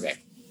having a survey.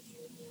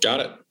 Got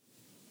it.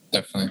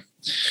 Definitely.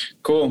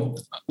 Cool.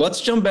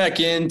 Let's jump back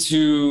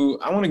into,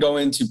 I want to go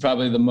into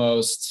probably the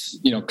most,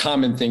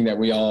 common thing that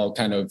we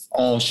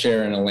all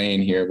share in a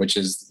lane here, which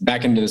is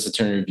back into this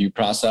attorney review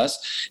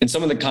process and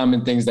some of the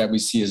common things that we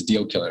see as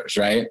deal killers,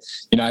 right?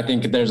 I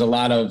think there's a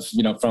lot of,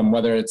 from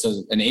whether it's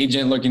an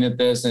agent looking at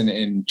this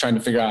and trying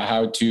to figure out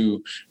how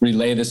to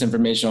relay this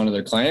information onto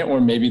their client, or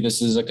maybe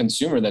this is a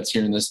consumer that's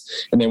hearing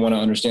this and they want to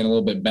understand a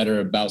little bit better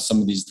about some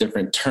of these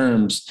different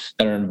terms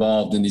that are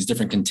involved in these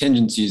different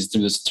contingencies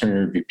through this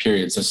attorney review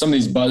period. So some of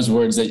these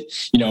buzzwords that,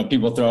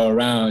 people throw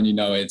around,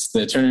 it's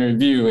the attorney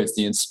review, it's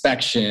the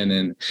inspection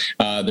and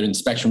the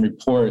inspection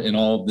report and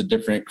all of the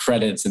different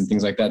credits and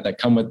things like that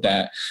come with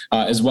that,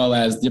 as well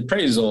as the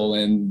appraisal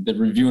and the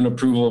review and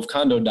approval of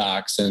condo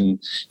docs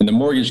and the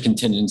mortgage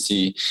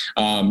contingency.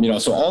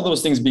 So all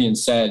those things being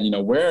said,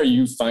 where are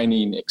you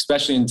finding,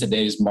 especially in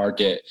today's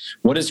market,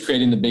 what is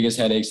creating the biggest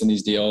headaches in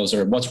these deals,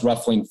 or what's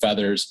ruffling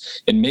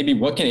feathers, and maybe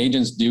what can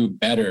agents do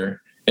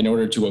better in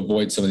order to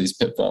avoid some of these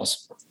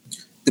pitfalls?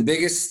 The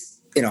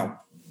biggest,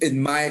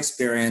 in my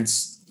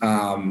experience,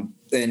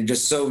 and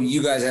just so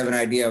you guys have an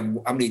idea of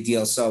how many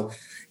deals. So,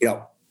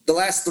 the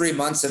last 3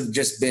 months have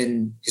just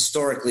been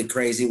historically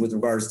crazy with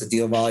regards to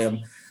deal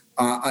volume.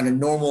 On a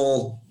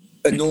normal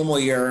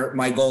year,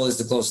 my goal is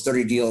to close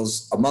 30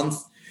 deals a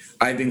month.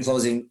 I've been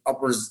closing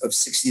upwards of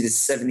 60 to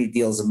 70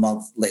 deals a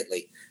month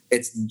lately.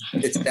 It's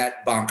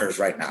that bonkers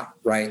right now,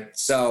 right?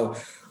 So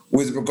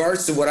with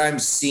regards to what I'm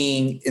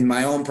seeing in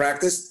my own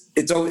practice,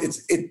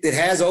 it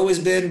has always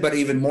been, but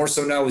even more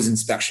so now, is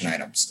inspection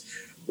items,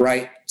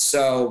 right?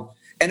 So,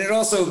 and it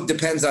also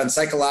depends on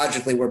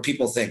psychologically where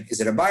people think, is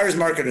it a buyer's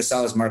market or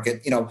seller's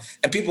market?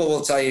 And people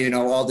will tell you,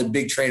 all the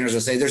big trainers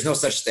will say there's no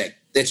such thing.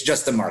 It's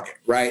just the market,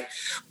 right?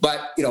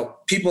 But,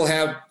 people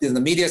have, the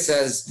media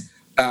says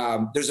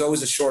there's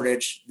always a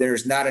shortage.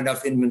 There's not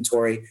enough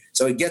inventory.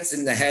 So it gets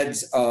in the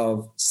heads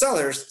of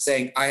sellers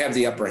saying, I have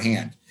the upper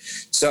hand.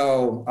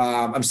 So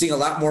I'm seeing a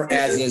lot more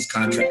as-is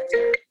contracts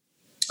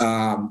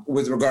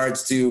with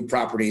regards to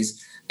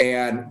properties.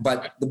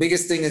 But the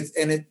biggest thing is,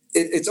 and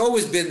it's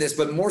always been this,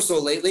 but more so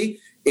lately,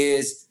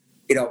 is,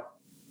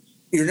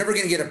 you're never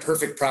going to get a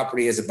perfect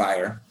property as a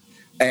buyer.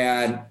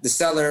 And the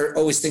seller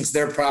always thinks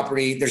their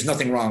property, there's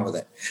nothing wrong with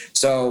it.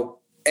 So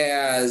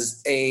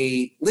as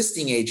a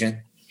listing agent,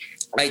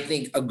 I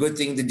think a good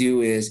thing to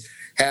do is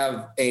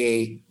have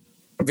a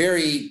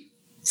very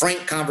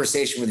frank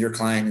conversation with your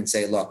client and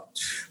say, look,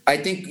 I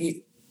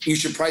think you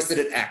should price it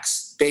at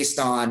X based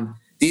on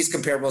these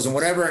comparables and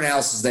whatever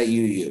analysis that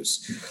you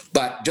use.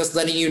 But just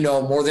letting you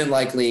know, more than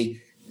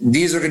likely,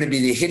 these are going to be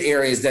the hit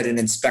areas that an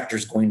inspector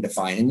is going to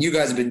find. And you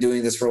guys have been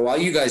doing this for a while.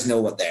 You guys know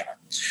what they are.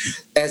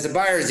 As a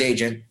buyer's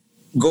agent,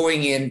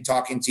 going in,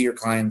 talking to your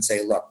client and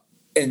say, look,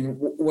 and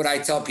what I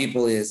tell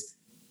people is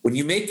when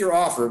you make your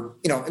offer,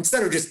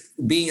 instead of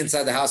just being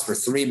inside the house for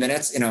 3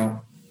 minutes,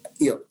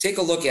 take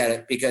a look at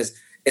it, because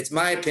it's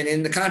my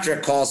opinion. The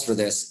contract calls for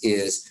this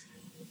is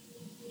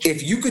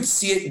if you could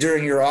see it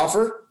during your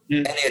offer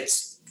and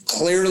it's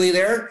clearly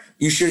there,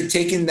 you should have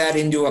taken that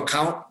into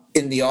account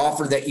in the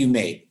offer that you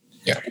made.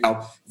 Yeah.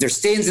 Now, there's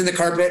stains in the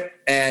carpet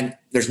and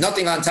there's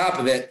nothing on top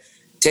of it.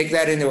 Take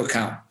that into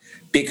account,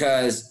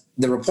 because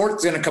the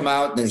report's going to come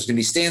out. There's going to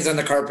be stains on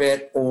the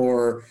carpet,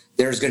 or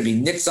there's going to be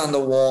nicks on the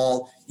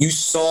wall. You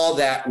saw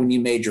that when you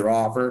made your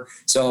offer.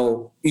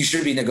 So you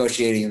should be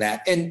negotiating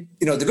that. And,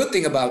 the good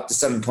thing about the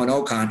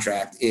 7.0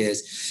 contract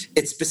is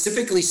it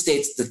specifically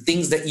states the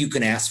things that you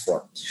can ask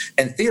for.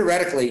 And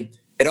theoretically,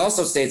 it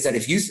also states that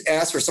if you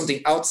ask for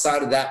something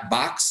outside of that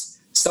box,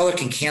 seller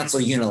can cancel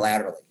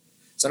unilaterally.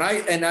 So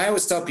I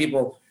always tell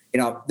people,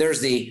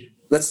 there's the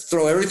let's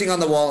throw everything on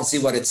the wall and see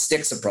what it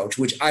sticks approach,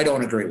 which I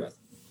don't agree with.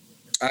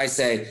 I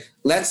say,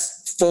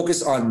 let's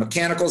focus on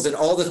mechanicals and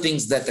all the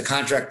things that the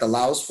contract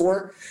allows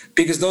for,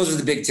 because those are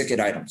the big ticket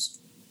items.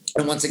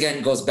 And once again,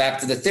 it goes back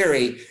to the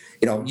theory,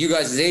 you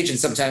guys as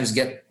agents sometimes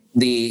get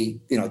the,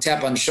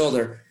 tap on the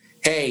shoulder.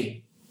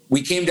 Hey,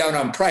 we came down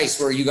on price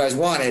where you guys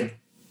wanted.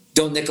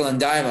 Don't nickel and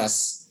dime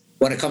us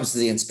when it comes to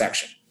the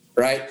inspection,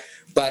 right?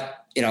 But,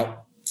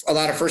 a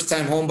lot of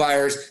first-time home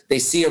buyers, they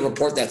see a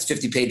report that's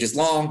 50 pages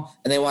long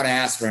and they want to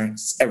ask for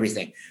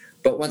everything.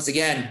 But once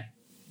again,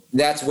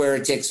 that's where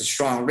it takes a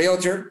strong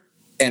realtor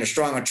and a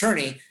strong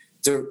attorney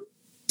to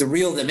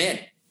reel them in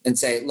and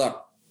say,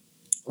 look,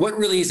 what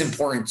really is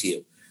important to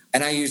you?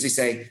 And I usually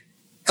say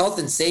health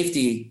and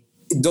safety,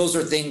 those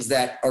are things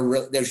that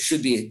are that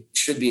should be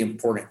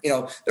important. There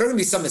are going to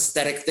be some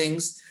aesthetic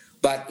things,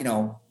 but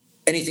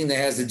anything that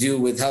has to do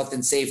with health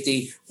and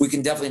safety, we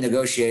can definitely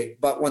negotiate.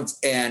 But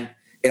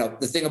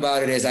the thing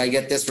about it is I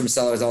get this from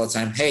sellers all the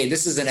time. Hey,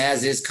 this is an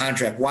as-is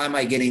contract. Why am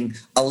I getting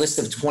a list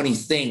of 20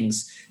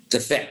 things to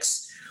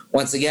fix?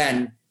 Once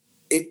again,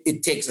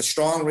 it takes a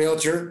strong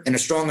realtor and a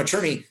strong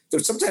attorney to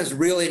sometimes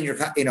reel in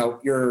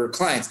your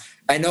clients.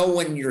 I know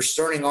when you're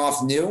starting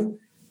off new,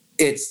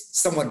 it's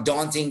somewhat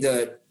daunting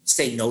to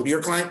say no to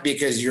your client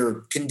because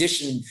you're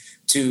conditioned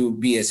to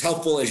be as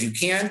helpful as you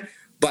can.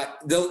 But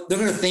they're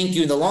going to thank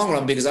you in the long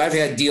run, because I've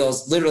had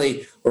deals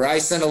literally where I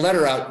send a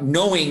letter out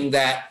knowing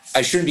that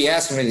I shouldn't be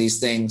asking for these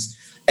things,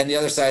 and the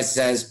other side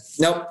says,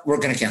 nope, we're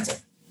going to cancel.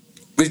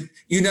 But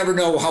you never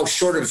know how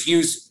short of a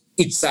fuse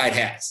each side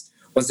has.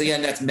 Once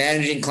again, that's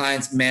managing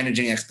clients,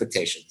 managing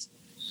expectations.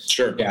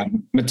 Sure. Yeah.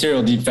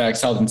 Material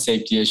defects, health and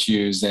safety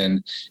issues.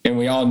 And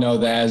we all know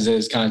that as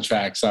is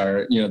contracts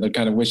are, they're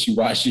kind of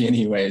wishy-washy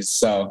anyways.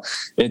 So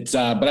it's,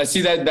 but I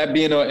see that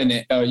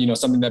being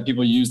something that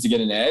people use to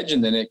get an edge,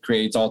 and then it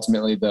creates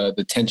ultimately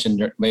the tension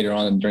later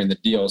on during the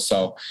deal.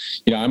 So,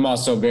 I'm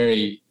also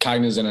very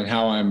cognizant on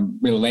how I'm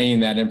relaying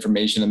that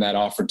information and that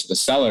offer to the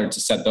seller to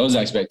set those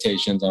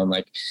expectations on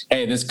like,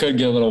 hey, this could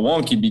get a little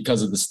wonky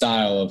because of the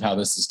style of how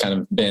this has kind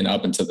of been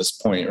up until this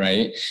point.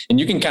 Right. And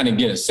you can kind of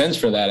get a sense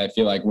for that. I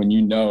feel like when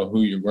you know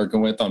who you're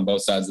working with on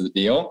both sides of the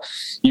deal,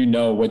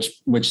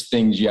 which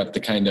things you have to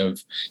kind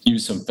of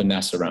use some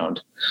finesse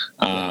around.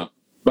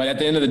 But at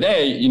the end of the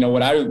day,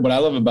 what I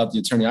love about the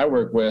attorney I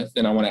work with,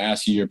 and I want to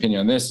ask you your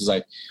opinion on this, is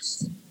like,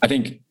 I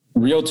think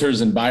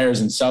realtors and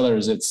buyers and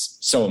sellers, it's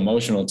so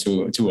emotional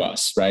to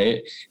us,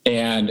 right?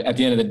 And at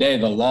the end of the day,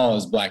 the law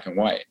is black and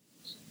white.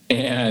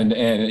 And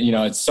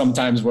it's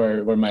sometimes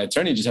where my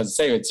attorney just has to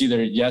say it's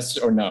either yes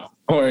or no,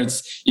 or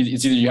it's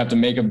either you have to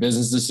make a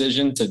business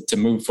decision to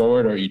move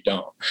forward or you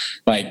don't.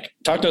 Like,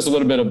 talk to us a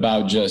little bit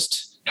about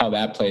just how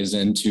that plays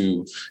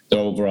into the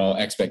overall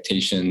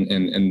expectation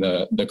and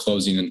the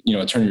closing and,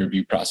 attorney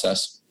review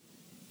process.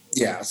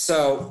 Yeah.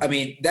 So,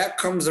 that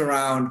comes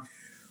around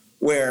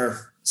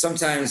where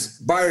sometimes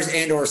buyers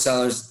and or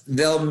sellers,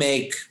 they'll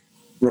make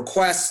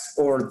requests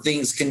or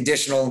things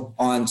conditional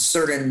on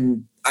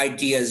certain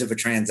ideas of a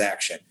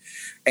transaction,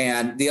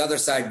 and the other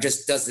side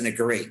just doesn't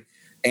agree.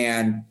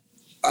 And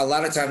a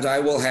lot of times I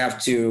will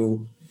have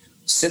to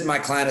sit my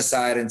client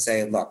aside and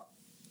say, look,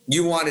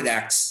 you wanted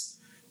X,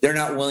 they're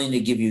not willing to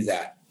give you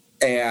that.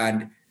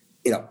 And,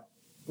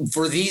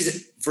 for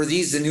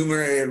these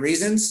enumerated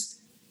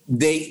reasons,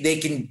 they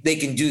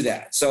can do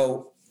that.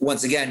 So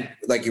once again,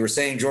 like you were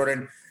saying,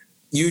 Jordan,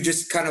 you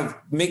just kind of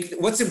make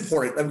what's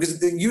important,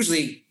 because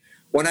usually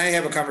when I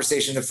have a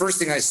conversation, the first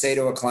thing I say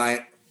to a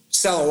client,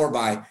 sell or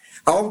buy,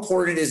 how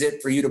important is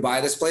it for you to buy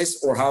this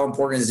place, or how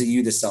important is it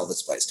you to sell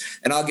this place?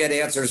 And I'll get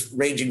answers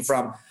ranging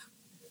from,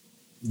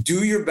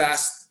 do your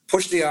best,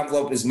 push the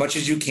envelope as much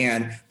as you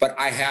can, but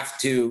I have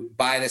to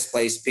buy this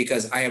place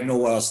because I have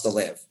nowhere else to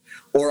live.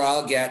 Or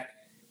I'll get,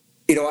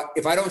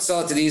 if I don't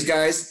sell it to these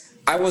guys,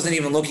 I wasn't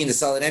even looking to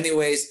sell it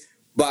anyways,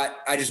 but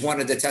I just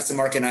wanted to test the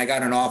market and I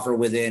got an offer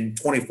within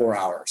 24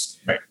 hours.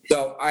 Right.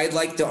 So I'd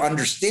like to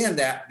understand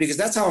that because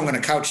that's how I'm going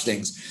to couch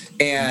things.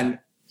 And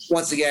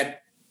once again,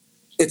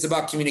 it's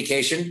about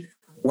communication.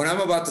 When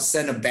I'm about to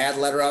send a bad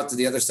letter out to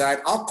the other side,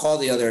 I'll call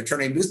the other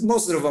attorney because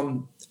most of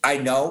them I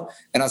know,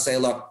 and I'll say,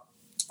 look,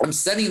 I'm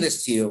sending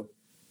this to you,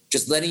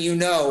 just letting you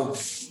know,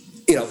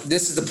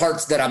 this is the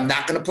parts that I'm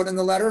not going to put in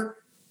the letter,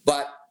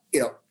 but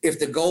if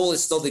the goal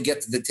is still to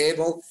get to the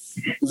table,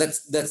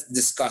 let's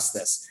discuss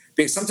this.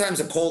 Because sometimes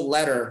a cold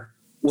letter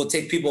will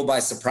take people by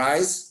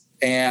surprise,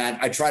 and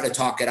I try to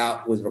talk it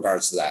out with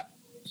regards to that.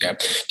 Yeah.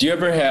 Do you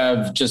ever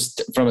have,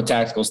 just from a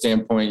tactical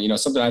standpoint,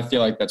 something I feel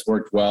like that's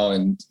worked well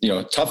and,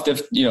 tough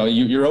to,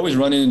 you're always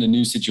running into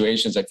new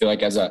situations. I feel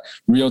like as a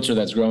realtor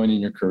that's growing in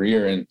your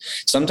career, and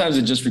sometimes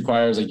it just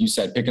requires, like you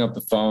said, picking up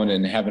the phone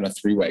and having a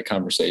 3-way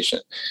conversation.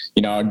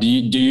 Do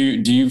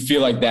you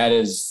feel like that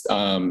is,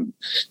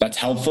 that's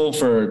helpful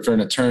for an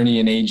attorney,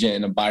 an agent,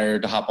 and a buyer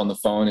to hop on the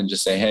phone and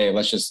just say, hey,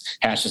 let's just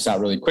hash this out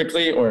really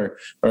quickly, or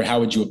how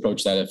would you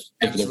approach that?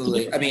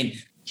 Absolutely. I mean,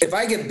 if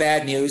I get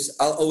bad news,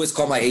 I'll always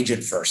call my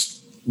agent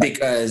first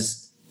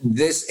because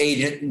this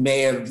agent may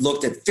have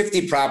looked at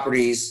 50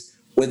 properties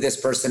with this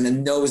person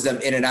and knows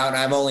them in and out. And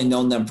I've only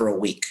known them for a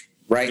week,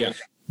 right? Yeah.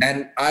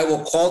 And I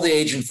will call the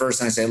agent first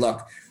and I say,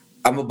 look,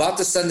 I'm about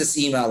to send this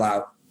email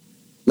out.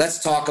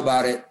 Let's talk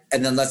about it.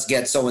 And then let's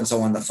get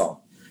so-and-so on the phone.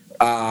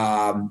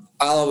 I'll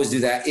always do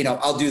that.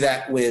 I'll do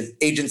that with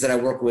agents that I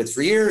work with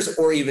for years,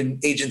 or even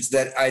agents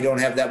that I don't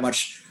have that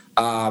much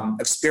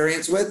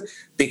experience with,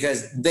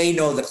 because they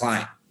know the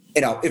client.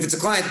 If it's a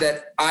client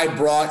that I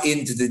brought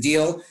into the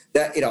deal,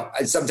 that,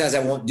 sometimes I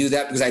won't do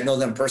that because I know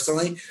them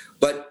personally,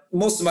 but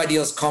most of my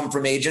deals come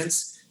from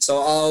agents. So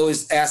I'll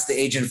always ask the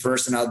agent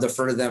first and I'll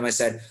defer to them. I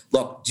said,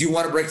 look, do you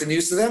want to break the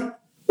news to them,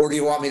 or do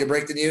you want me to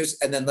break the news?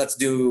 And then let's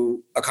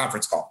do a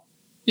conference call.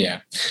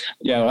 Yeah.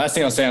 The last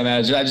thing I'll say on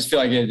that is I just feel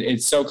like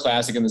it's so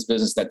classic in this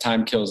business that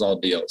time kills all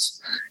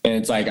deals. And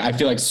it's like, I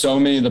feel like so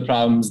many of the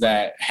problems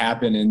that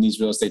happen in these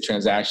real estate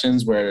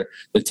transactions where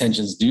the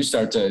tensions do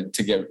start to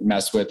get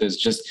messed with is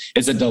just,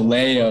 it's a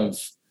delay of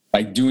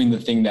like doing the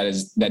thing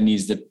that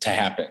needs to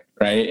happen.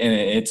 Right. And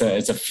it's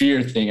a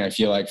fear thing. I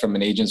feel like from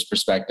an agent's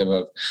perspective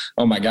of,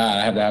 oh my God,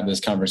 I have to have this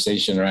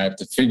conversation, or I have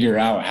to figure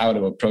out how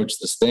to approach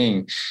this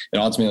thing.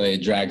 And ultimately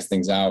it drags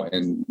things out.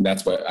 And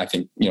that's what I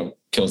think,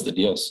 kills the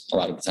deals a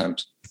lot of the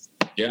times.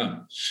 Yeah,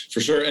 for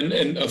sure.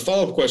 And a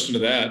follow-up question to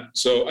that.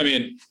 So, I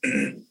mean,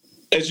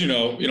 as you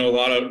know, a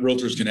lot of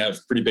realtors can have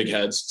pretty big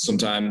heads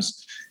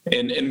sometimes.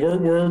 And we're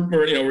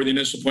the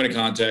initial point of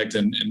contact,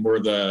 and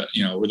we're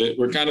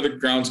we're kind of the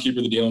groundskeeper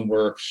of the deal, and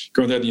we're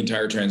going through the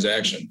entire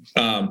transaction.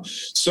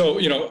 So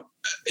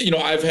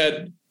I've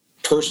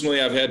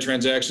had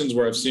transactions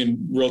where I've seen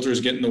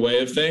realtors get in the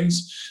way of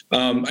things.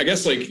 I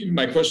guess like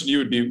my question to you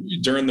would be,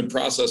 during the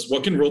process,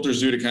 what can realtors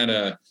do to kind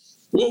of,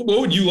 what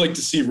would you like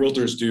to see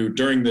realtors do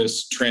during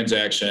this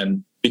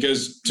transaction?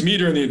 Because to me,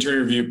 during the attorney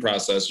review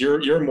process,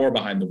 you're more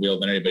behind the wheel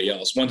than anybody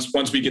else.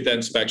 Once we get that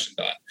inspection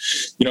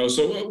done,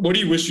 so what do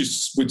you wish you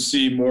would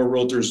see more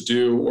realtors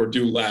do, or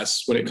do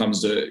less when it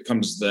comes to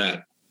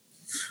that?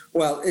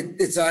 Well,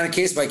 it's on a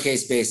case by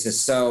case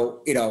basis.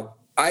 So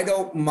I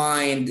don't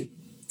mind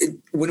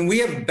when we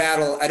have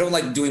battle. I don't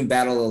like doing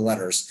battle of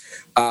letters.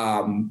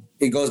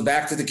 It goes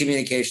back to the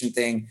communication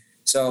thing.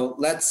 So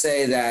let's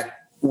say that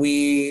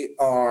we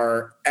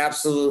are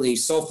absolutely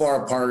so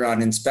far apart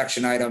on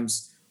inspection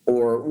items,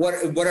 or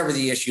whatever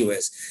the issue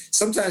is.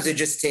 Sometimes it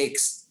just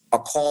takes a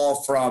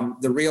call from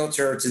the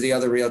realtor to the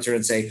other realtor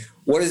and say,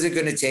 what is it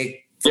going to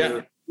take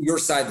for your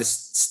side to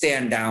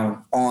stand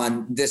down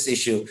on this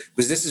issue?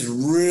 Because this is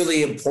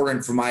really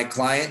important for my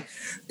client.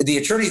 The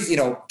attorney,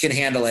 can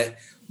handle it,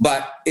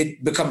 but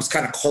it becomes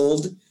kind of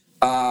cold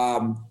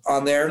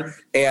on there.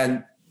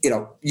 And,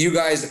 you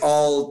guys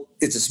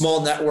it's a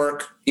small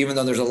network, even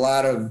though there's a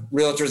lot of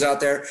realtors out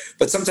there.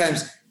 But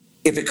sometimes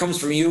if it comes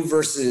from you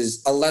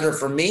versus a letter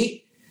from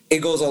me, it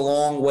goes a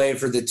long way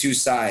for the two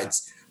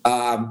sides.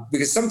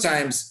 Because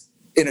sometimes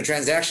in a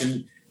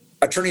transaction,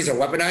 attorneys are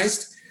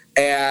weaponized,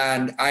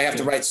 and I have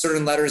to write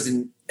certain letters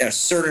in a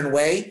certain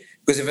way,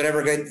 because if it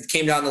ever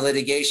came down to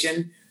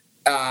litigation,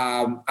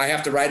 I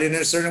have to write it in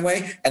a certain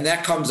way. And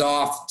that comes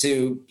off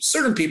to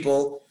certain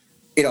people,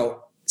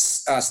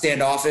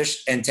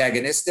 standoffish,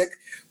 antagonistic.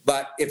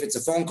 But if it's a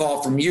phone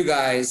call from you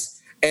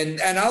guys, and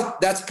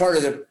that's part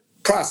of the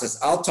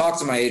process. I'll talk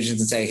to my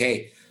agents and say,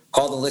 hey,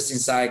 call the listing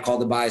side, call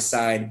the buy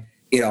side.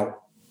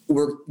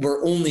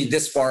 We're only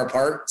this far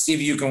apart. See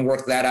if you can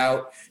work that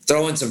out.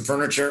 Throw in some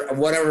furniture,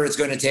 whatever it's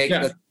going to take.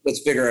 Yeah.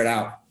 Let's figure it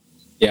out.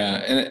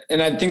 Yeah.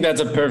 And I think that's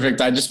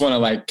I just want to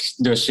like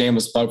do a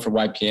shameless plug for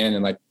YPN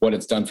and like what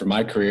it's done for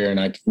my career. And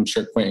I'm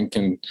sure Quentin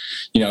can,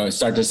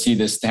 start to see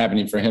this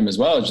happening for him as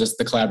well. It's just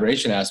the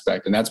collaboration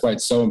aspect. And that's why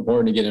it's so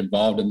important to get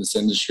involved in this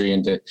industry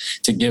and to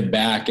give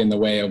back in the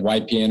way of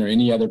YPN or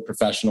any other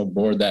professional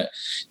board that,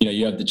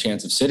 you have the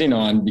chance of sitting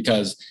on,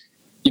 because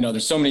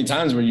there's so many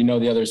times where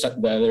the other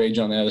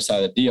agent on the other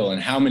side of the deal,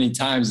 and how many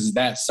times is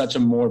that such a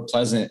more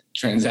pleasant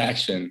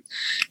transaction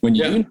when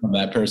you do know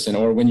that person,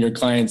 or when your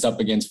client's up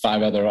against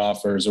 5 other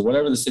offers or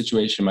whatever the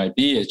situation might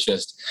be. It's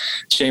just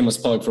shameless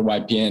plug for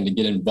YPN to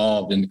get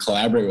involved and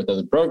collaborate with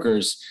other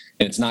brokers.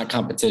 And it's not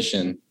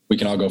competition. We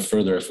can all go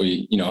further if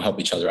we, help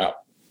each other out.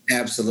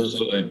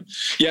 Absolutely.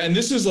 Yeah. And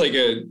this is like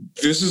a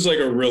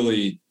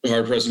really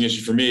hard pressing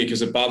issue for me,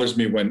 because it bothers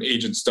me when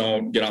agents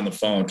don't get on the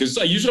phone, because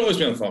you should always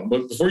be on the phone.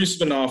 But before you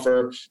submit an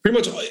offer, pretty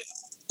much,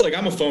 like,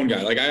 I'm a phone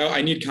guy. Like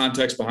I need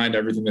context behind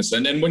everything this.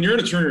 And when you're in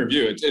attorney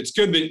review, it's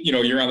good that,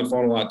 you're on the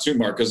phone a lot too,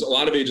 Mark, because a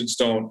lot of agents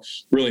don't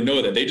really know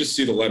that. They just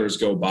see the letters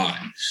go by.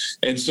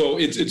 And so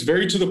it's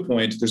very to the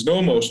point. There's no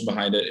emotion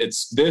behind it.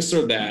 It's this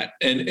or that.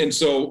 And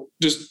so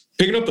just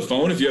picking up the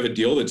phone, if you have a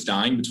deal that's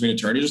dying between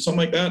attorneys or something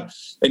like that,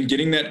 and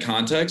getting that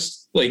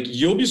context, like,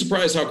 you'll be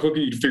surprised how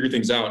quickly you can figure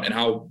things out and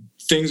how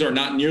things are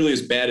not nearly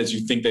as bad as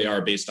you think they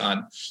are based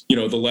on,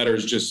 the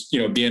letters just,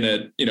 being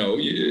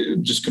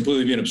just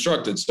completely being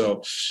obstructed.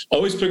 So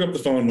always pick up the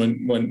phone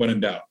when in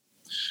doubt.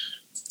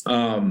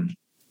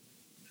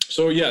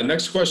 So yeah,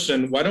 next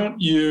question. What are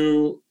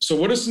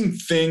some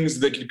things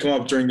that could come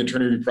up during the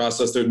attorney review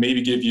process that would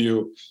maybe give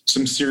you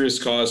some serious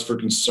cause for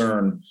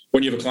concern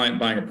when you have a client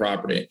buying a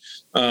property?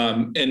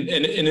 And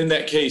in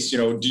that case,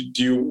 do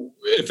you,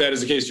 if that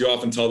is the case, do you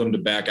often tell them to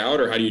back out,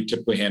 or how do you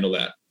typically handle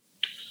that?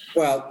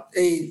 Well,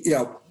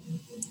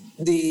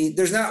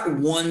 there's not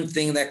one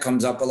thing that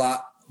comes up a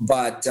lot,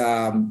 but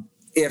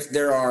if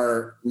there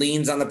are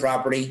liens on the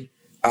property,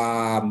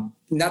 not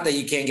that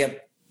you can't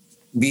get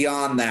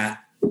beyond that,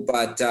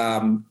 but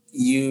for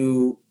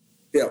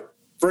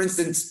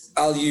instance,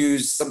 I'll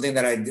use something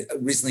that I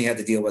recently had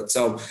to deal with.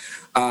 So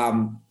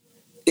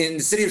in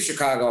the city of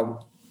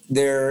Chicago,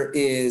 there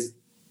is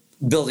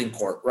building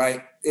court,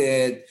 right?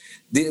 The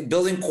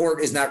building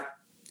court is not,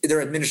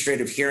 they're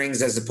administrative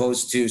hearings as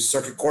opposed to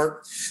circuit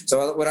court.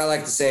 So what I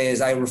like to say is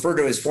I refer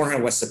to it as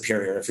 400 West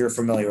Superior, if you're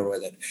familiar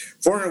with it.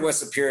 400 West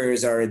Superior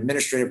is our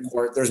administrative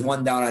court. There's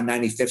one down on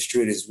 95th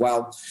Street as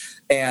well.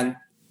 And,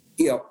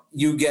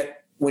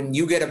 when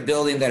you get a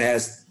building that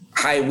has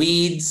high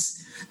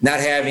weeds, not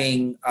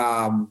having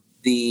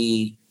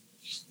the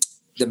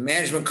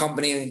management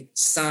company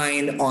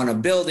sign on a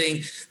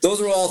building, those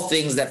are all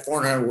things that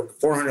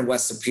 400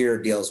 West Superior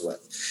deals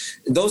with.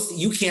 Those,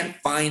 you can't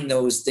find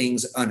those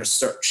things on a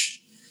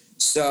search.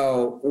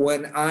 So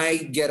when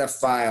I get a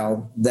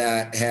file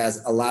that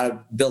has a lot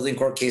of building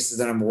court cases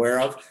that I'm aware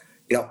of,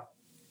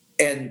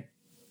 and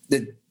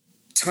the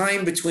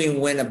time between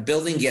when a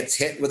building gets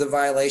hit with a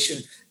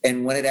violation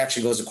and when it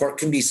actually goes to court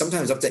can be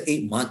sometimes up to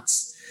 8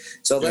 months.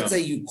 So let's say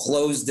you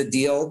close the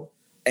deal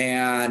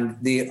and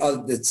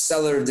the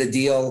seller of the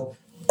deal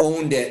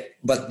owned it,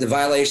 but the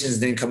violations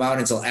didn't come out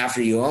until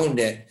after you owned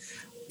it.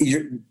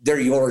 They're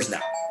yours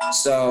now.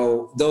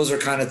 So those are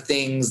kind of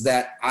things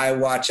that I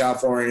watch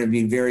out for and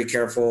be very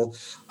careful.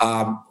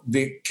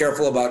 Be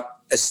careful about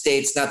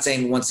estates, not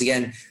saying, once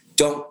again,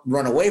 don't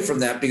run away from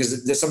that,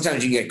 because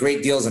sometimes you get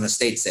great deals on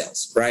estate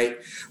sales, right?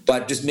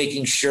 But just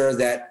making sure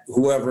that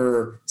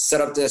whoever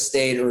set up the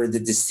estate or the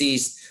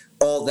deceased,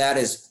 all that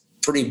is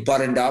pretty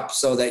buttoned up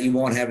so that you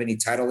won't have any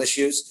title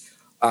issues.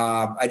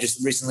 I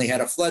just recently had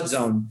a flood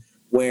zone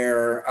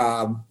where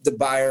the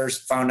buyers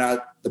found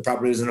out the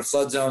property was in a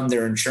flood zone.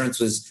 Their insurance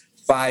was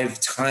 5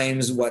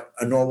 times what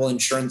a normal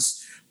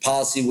insurance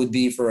policy would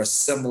be for a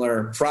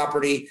similar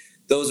property.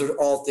 Those are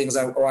all things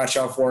I watch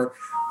out for.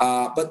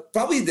 But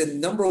probably the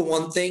number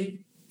one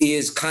thing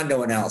is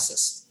condo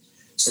analysis.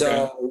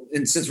 So,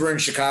 and since we're in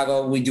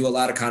Chicago, we do a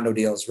lot of condo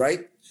deals,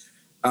 right?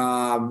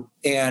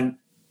 And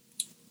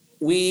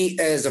we,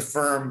 as a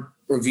firm,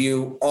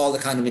 review all the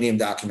condominium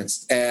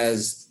documents.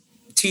 As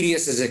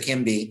tedious as it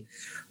can be,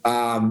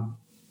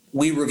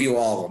 we review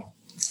all of them.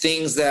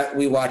 Things that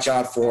we watch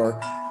out for.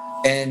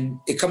 And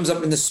it comes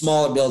up in the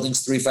smaller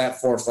buildings, 3 flat,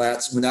 4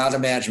 flats, without a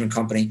management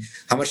company.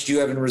 How much do you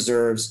have in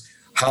reserves?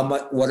 How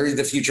much? What are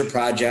the future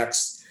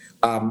projects?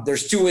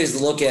 There's 2 ways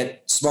to look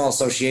at small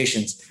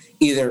associations.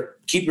 Either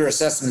keep your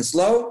assessments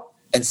low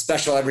and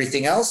special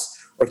everything else,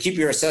 or keep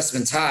your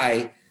assessments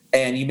high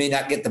and you may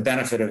not get the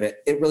benefit of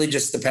it. It really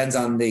just depends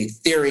on the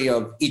theory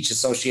of each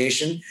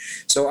association.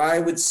 So I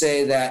would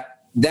say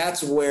that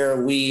that's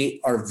where we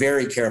are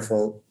very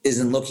careful, is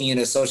in looking at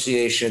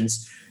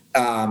associations.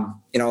 A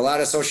lot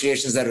of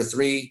associations that are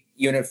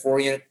 3-unit,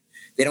 4-unit,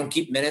 they don't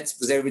keep minutes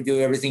because they would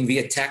do everything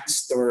via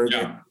text or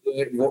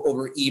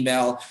over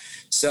email.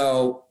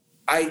 So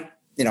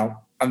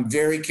I'm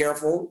very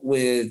careful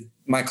with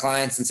my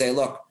clients and say,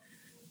 look,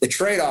 the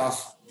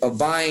trade-off of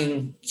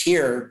buying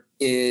here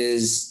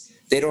is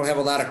they don't have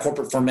a lot of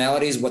corporate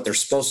formalities, what they're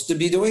supposed to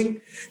be doing.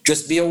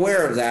 Just be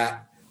aware of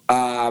that.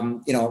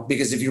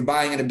 Because if you're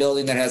buying in a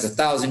building that has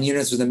 1,000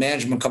 units with a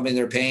management company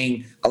they're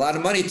paying a lot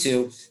of money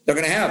to, they're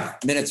going to have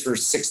minutes for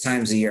 6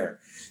 times a year.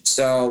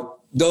 So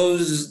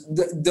those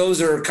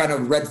are kind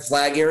of red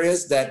flag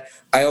areas that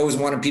I always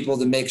wanted people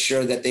to make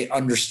sure that they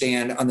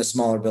understand on the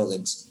smaller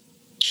buildings.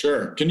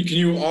 Sure. Can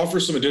you offer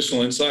some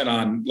additional insight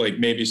on, like,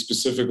 maybe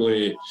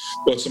specifically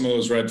what some of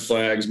those red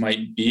flags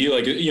might be?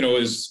 Like,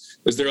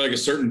 is there like a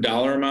certain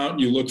dollar amount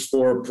you look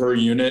for per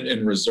unit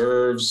in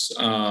reserves?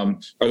 Are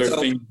there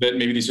things that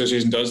maybe the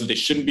association does that they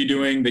shouldn't be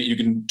doing that you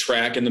can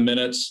track in the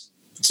minutes?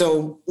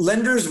 So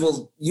lenders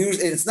will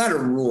use, it's not a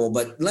rule,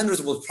 but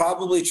lenders will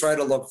probably try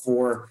to look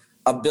for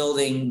a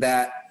building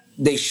that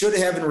they should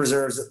have in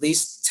reserves at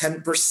least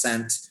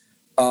 10%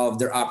 of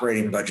their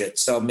operating budget.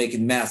 So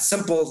making math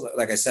simple,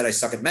 like I said, I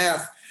suck at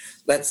math.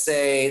 Let's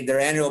say their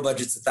annual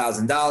budget's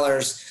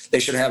 $1,000. They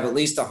should have at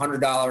least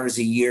 $100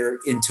 a year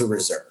into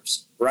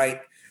reserves,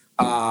 right?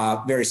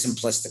 Very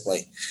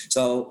simplistically.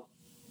 So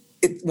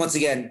once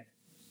again,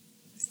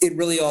 it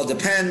really all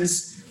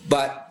depends,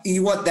 but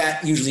you want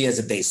that usually as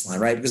a baseline,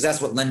 right? Because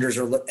that's what lenders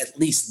are at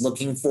least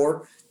looking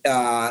for.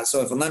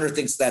 So if a lender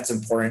thinks that's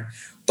important,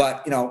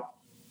 but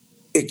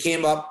it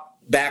came up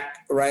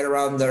back right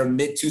around the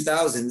mid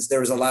 2000s, there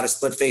was a lot of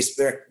split face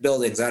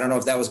buildings. I don't know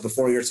if that was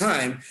before your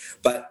time,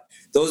 but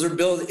those are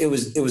built. It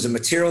was a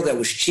material that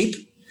was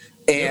cheap,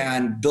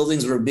 and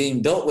buildings were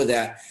being built with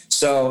that.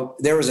 So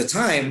there was a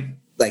time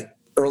like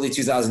early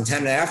 2010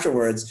 and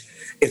afterwards,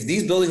 if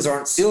these buildings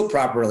aren't sealed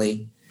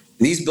properly,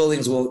 these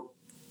buildings will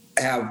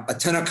have a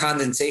ton of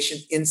condensation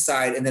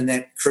inside, and then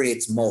that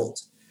creates mold.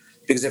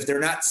 Because if they're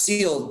not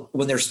sealed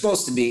when they're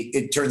supposed to be,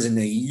 it turns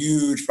into a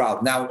huge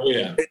problem. Now,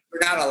 they're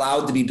not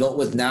allowed to be built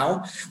with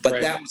now, but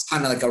that was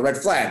kind of like a red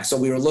flag. So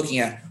we were looking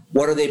at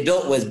what are they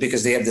built with,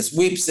 because they have this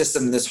weep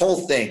system, this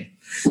whole thing.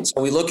 So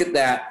we look at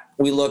that.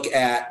 We look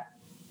at,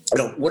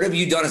 what have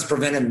you done as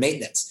preventive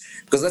maintenance?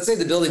 Because let's say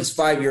the building's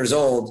 5 years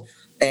old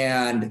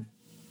and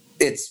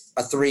it's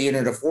a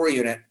 3-unit or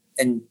 4-unit,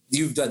 and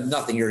you've done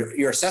nothing.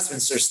 Your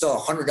assessments are still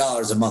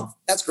 $100 a month.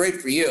 That's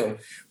great for you,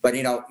 but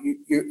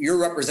you're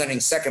representing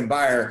second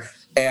buyer,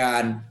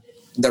 and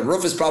the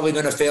roof is probably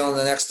going to fail in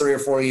the next 3 or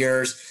 4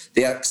 years.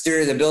 The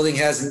exterior of the building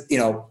hasn't,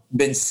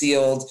 been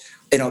sealed.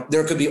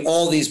 There could be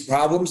all these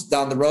problems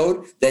down the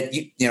road that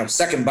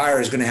second buyer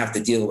is going to have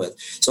to deal with.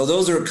 So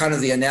those are kind of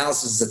the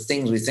analysis of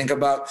things we think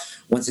about.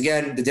 Once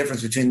again, the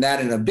difference between that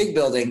and a big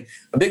building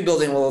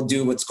will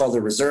do what's called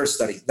a reserve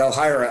study. They'll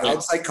hire an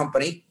outside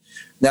company.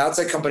 The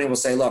outside company will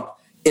say, look,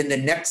 in the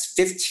next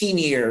 15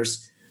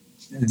 years,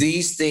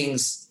 these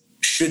things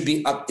should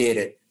be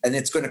updated. And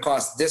it's going to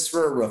cost this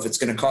for a roof. It's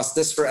going to cost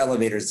this for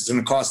elevators. It's going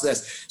to cost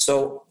this.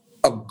 So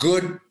a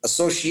good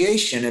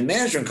association and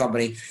management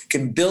company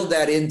can build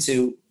that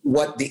into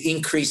what the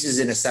increases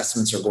in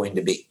assessments are going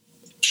to be.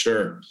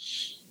 Sure.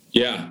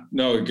 Yeah,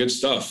 no, good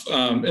stuff.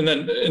 And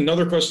then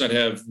another question I'd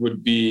have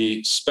would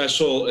be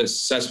special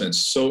assessments.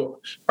 So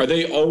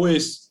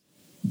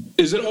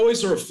is it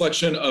always a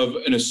reflection of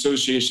an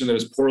association that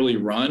is poorly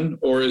run,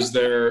 or is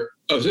there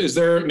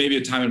maybe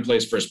a time and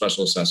place for a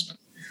special assessment?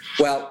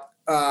 Well,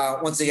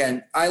 once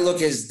again, I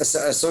look at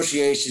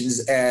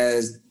associations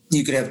as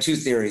you could have two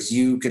theories.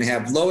 You can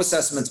have low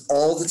assessments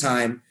all the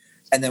time,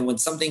 and then when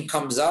something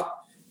comes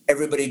up,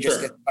 everybody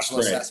just gets special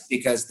assessed,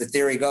 because the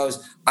theory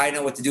goes, I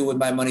know what to do with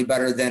my money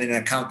better than an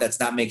account that's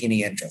not making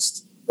any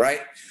interest,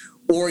 right?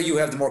 Or you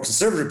have the more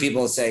conservative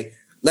people that say,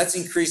 let's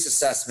increase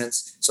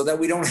assessments so that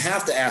we don't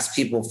have to ask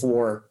people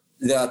for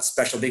the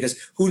special, because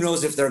who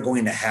knows if they're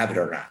going to have it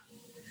or not.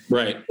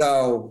 Right.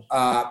 So,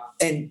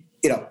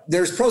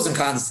 there's pros and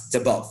cons to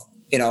both.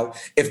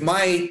 If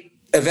my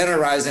event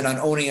horizon on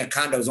owning a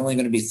condo is only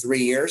going to be 3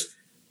 years,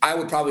 I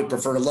would probably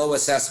prefer low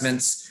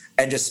assessments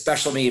and just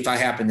special me if I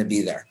happen to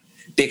be there,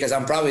 because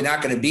I'm probably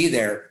not going to be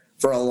there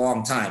for a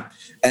long time.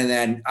 And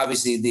then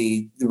obviously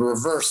the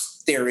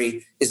reverse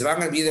theory is, if I'm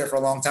going to be there for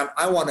a long time,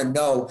 I want to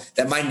know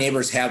that my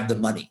neighbors have the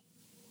money.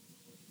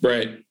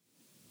 Right.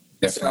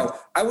 So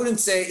I wouldn't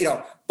say,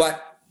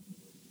 but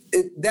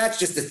that's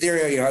just the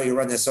theory of how you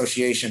run the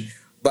association.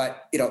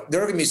 But, there are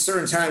going to be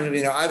certain times,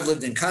 I've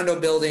lived in condo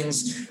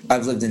buildings,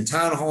 I've lived in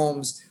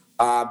townhomes.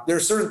 There are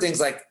certain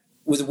things like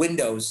with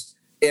windows,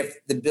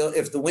 if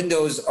the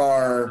windows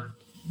are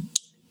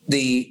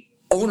the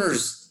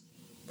owner's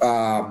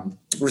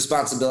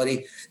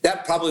responsibility,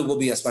 that probably will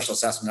be a special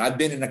assessment. I've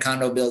been in a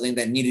condo building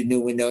that needed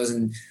new windows,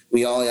 and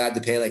we all had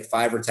to pay like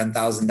 $5,000 or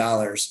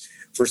 $10,000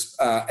 for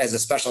as a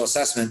special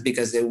assessment,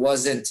 because it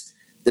wasn't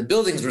the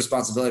building's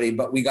responsibility,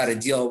 but we got a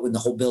deal when the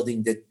whole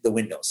building did the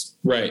windows.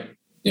 Right.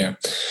 Yeah,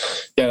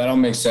 that all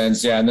makes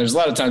sense. Yeah, and there's a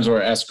lot of times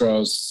where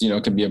escrows,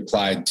 can be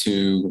applied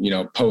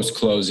to,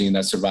 post-closing,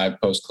 that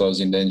survive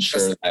post-closing to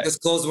ensure that.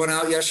 Just closed one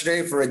out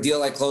yesterday for a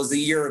deal I closed a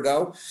year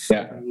ago.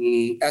 Yeah.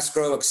 The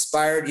escrow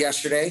expired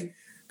yesterday.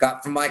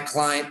 Got from my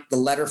client the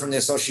letter from the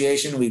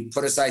association. We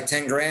put aside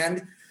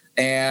 $10,000,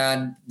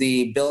 and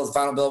the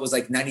final bill was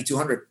like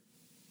 $9,200.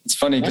 It's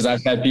funny because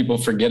I've had people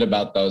forget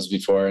about those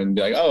before and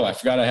be like, oh, I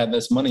forgot I had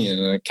this money in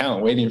an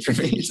account waiting for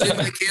me. It's in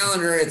my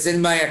calendar. It's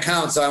in my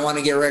account. So I want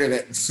to get rid of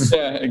it.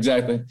 Yeah,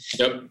 exactly.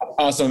 Yep.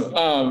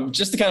 Awesome.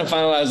 Just to kind of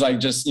finalize, like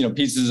just,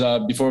 pieces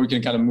before we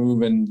can kind of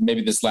move and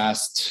maybe this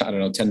last,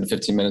 10 to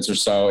 15 minutes or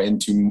so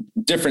into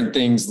different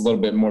things, a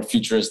little bit more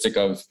futuristic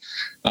of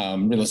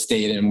real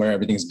estate and where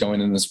everything's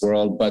going in this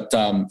world. But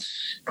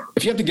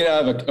if you have to get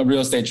out of a real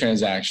estate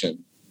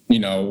transaction,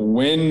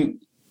 when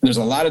there's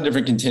a lot of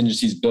different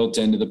contingencies built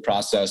into the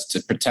process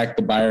to protect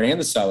the buyer and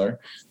the seller.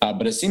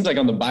 But it seems like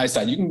on the buy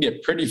side, you can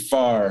get pretty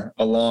far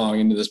along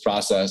into this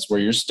process where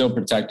you're still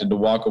protected to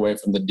walk away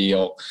from the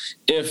deal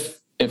if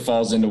it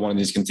falls into one of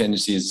these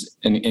contingencies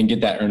and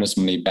get that earnest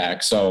money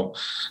back. So,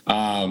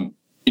 how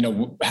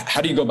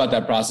do you go about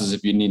that process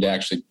if you need to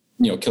actually,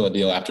 kill a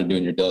deal after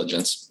doing your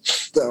diligence?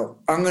 So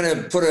I'm going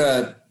to put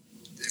a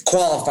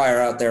qualifier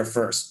out there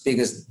first,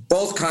 because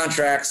both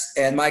contracts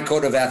and my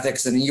code of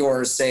ethics and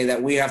yours say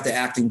that we have to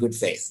act in good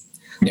faith.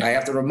 Yeah. I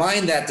have to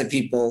remind that to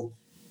people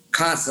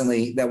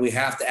constantly that we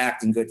have to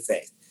act in good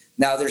faith.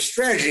 Now, there's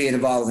strategy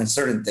involved in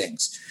certain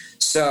things.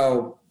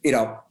 So,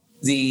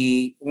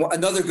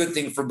 another good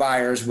thing for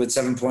buyers with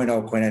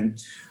 7.0, Quinton,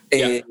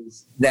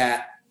 is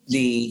that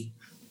the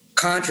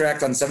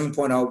contract on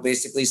 7.0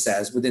 basically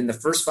says within the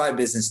first 5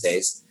 business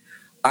days,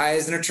 I,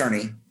 as an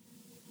attorney,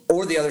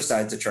 or the other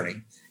side's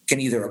attorney, can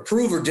either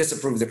approve or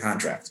disapprove the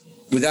contract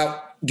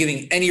without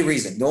giving any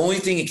reason. The only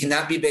thing it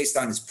cannot be based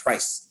on is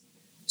price.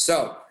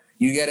 So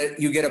you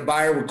get a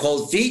buyer with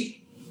cold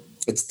feet.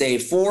 It's day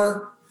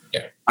 4.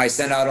 Yeah. I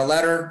send out a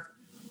letter.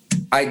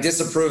 I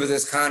disapprove of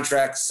this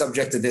contract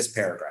subject to this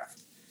paragraph.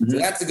 Mm-hmm. So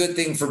that's a good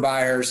thing for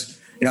buyers.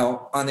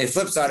 On the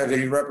flip side of it,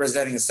 you're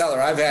representing a seller.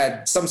 I've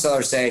had some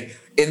sellers say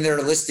in their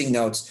listing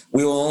notes,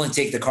 we will only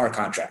take the car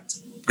contract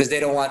because they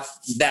don't want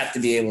that to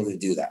be able to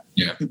do that.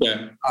 Yeah.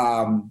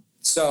 Yeah.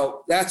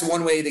 So that's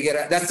one way to get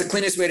out. That's the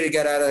cleanest way to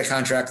get out of the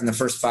contract in the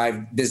first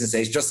 5 business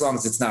days, just as long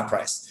as it's not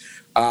priced.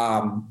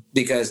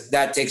 Because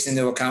that takes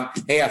into account,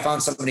 hey, I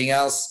found somebody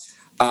else.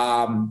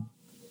 I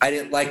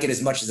didn't like it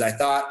as much as I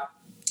thought.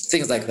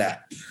 Things like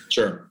that.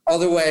 Sure.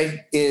 Other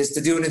way is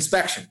to do an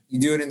inspection. You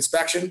do an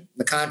inspection.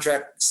 The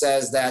contract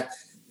says that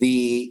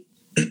the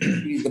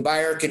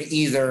buyer can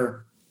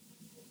either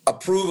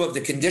approve of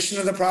the condition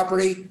of the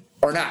property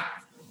or not.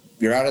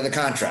 You're out of the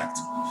contract.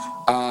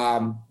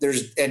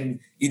 And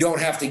you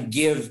don't have to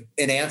give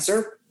an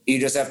answer. You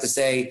just have to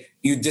say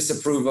you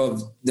disapprove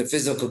of the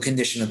physical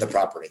condition of the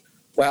property.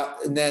 Well,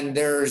 and then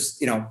there's,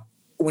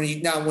 when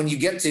you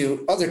get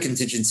to other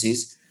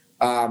contingencies,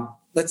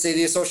 let's say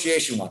the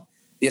association one.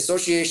 The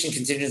association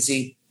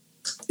contingency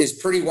is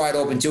pretty wide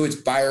open too. It's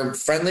buyer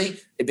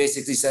friendly. It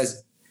basically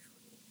says,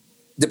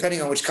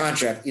 depending on which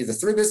contract, either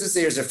 3 business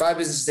days or 5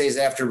 business days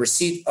after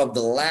receipt of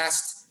the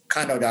last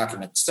condo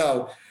document.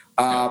 So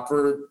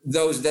for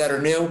those that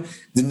are new,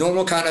 the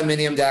normal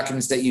condominium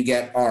documents that you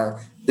get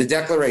are the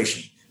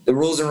declaration, the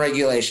rules and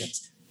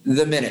regulations,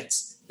 the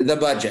minutes, the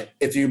budget.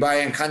 If you buy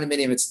in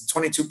condominium, it's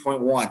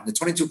 22.1. The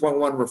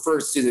 22.1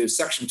 refers to the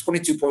section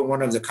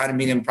 22.1 of the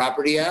Condominium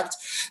Property Act.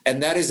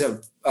 And that is a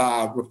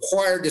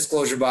required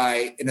disclosure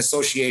by an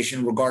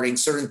association regarding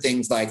certain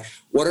things like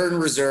what are in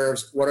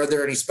reserves, are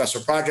there any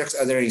special projects,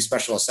 are there any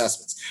special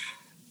assessments?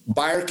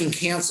 Buyer can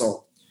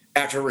cancel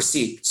after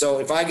receipt. So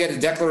if I get a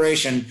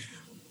declaration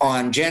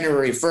on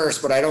January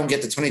 1st, but I don't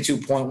get the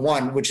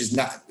 22.1, which is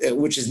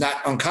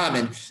not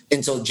uncommon,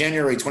 until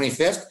January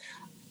 25th,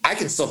 I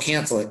can still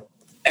cancel it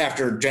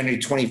after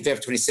January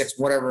 25th, 26th,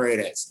 whatever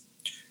it is,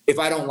 if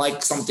I don't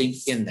like something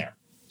in there.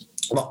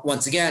 Well,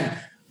 once again,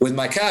 with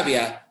my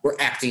caveat, we're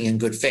acting in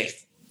good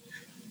faith.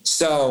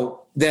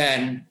 So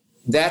then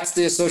that's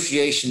the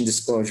association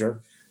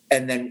disclosure.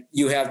 And then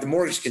you have the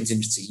mortgage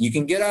contingency. You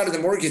can get out of the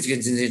mortgage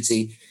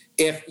contingency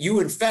if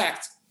you, in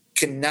fact,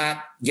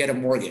 cannot get a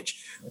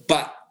mortgage.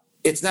 But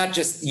it's not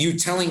just you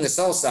telling the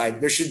sell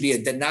side. There should be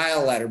a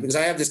denial letter, because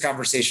I have this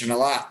conversation a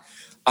lot.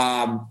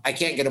 I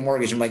can't get a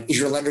mortgage. I'm like, is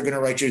your lender going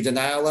to write you a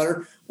denial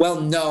letter? Well,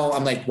 no.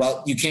 I'm like,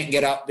 well, you can't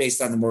get out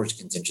based on the mortgage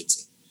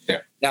contingency. Yeah.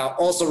 Now,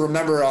 also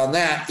remember on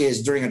that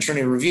is during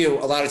attorney review,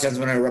 a lot of times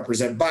when I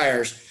represent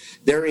buyers,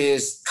 there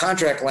is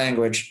contract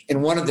language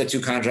in one of the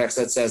 2 contracts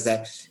that says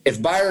that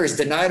if buyer is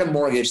denied a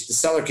mortgage, the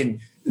seller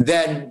can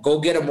then go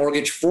get a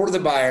mortgage for the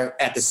buyer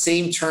at the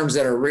same terms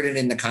that are written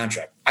in the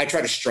contract. I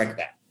try to strike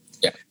that.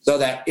 Yeah. So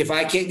that if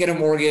I can't get a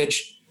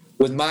mortgage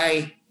with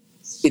my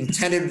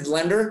intended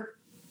lender,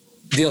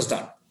 deal's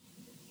done.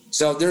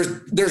 So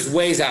there's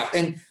ways out.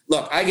 And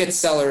look, I get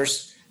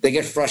sellers, they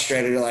get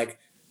frustrated. They're like,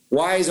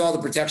 why is all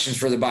the protections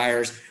for the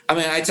buyers? I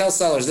mean, I tell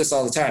sellers this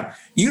all the time.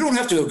 You don't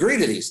have to agree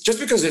to these. Just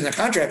because in the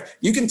contract,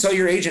 you can tell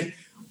your agent,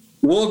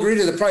 we'll agree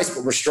to the price,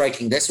 but we're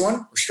striking this one,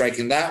 we're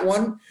striking that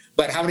one.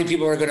 But how many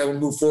people are going to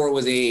move forward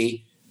with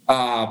a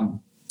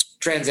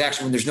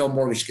transaction when there's no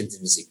mortgage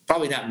contingency?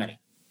 Probably not many.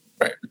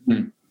 Right.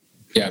 Mm-hmm.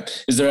 Yeah.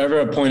 Is there ever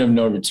a point of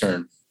no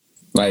return?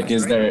 Like,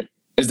 is there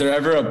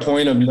ever a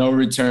point of no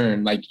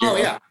return? Like,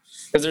 yeah.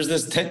 Because there's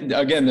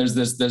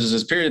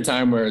this period of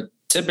time where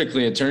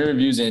typically attorney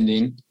review's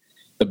ending.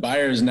 The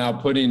buyer is now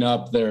putting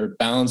up their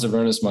balance of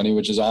earnest money,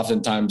 which is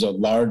oftentimes a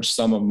large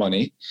sum of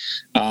money.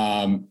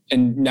 And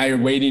now you're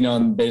waiting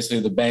on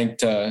basically the bank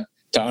to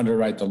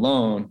underwrite the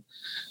loan.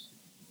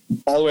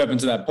 All the way up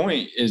until that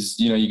point is,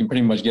 you can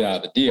pretty much get out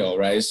of the deal,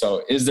 right?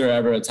 So is there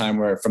ever a time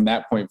where from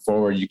that point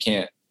forward, you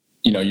can't,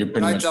 you're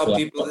pretty much... I tell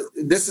people,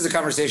 this is a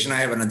conversation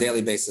I have on a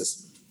daily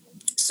basis.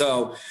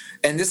 So,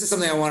 and this is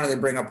something I wanted to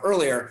bring up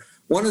earlier.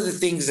 One of the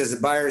things as a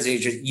buyer's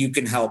agent, you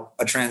can help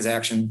a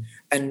transaction.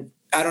 And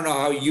I don't know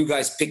how you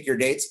guys pick your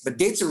dates, but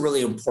dates are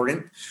really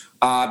important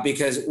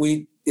because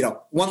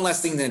one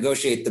less thing to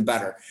negotiate, the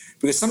better.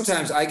 Because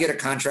sometimes I get a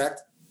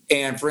contract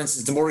and, for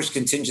instance, the mortgage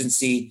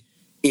contingency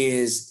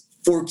is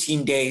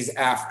 14 days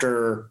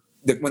after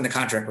when the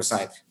contract was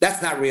signed. That's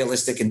not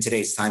realistic in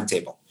today's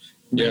timetable.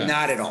 Yeah.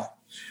 Not at all.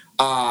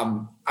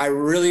 I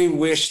really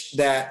wish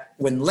that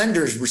when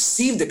lenders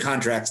receive the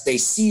contracts, they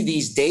see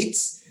these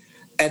dates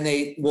and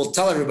they will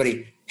tell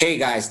everybody, hey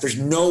guys, there's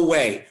no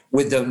way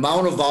with the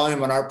amount of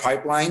volume on our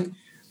pipeline,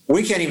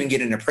 we can't even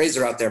get an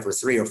appraiser out there for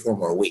 3 or 4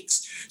 more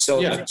weeks.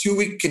 So the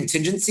 2-week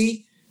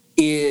contingency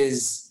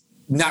is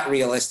not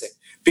realistic.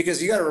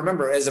 Because you got to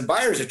remember, as a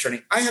buyer's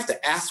attorney, I have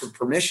to ask for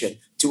permission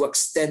to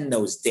extend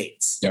those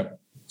dates. Yep.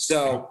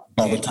 So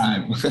all the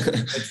time.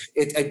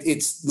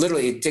 it's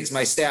literally, it takes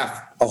my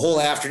staff a whole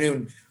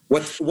afternoon.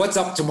 What's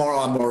up tomorrow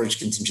on mortgage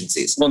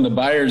contingencies? Well, the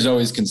buyer's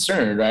always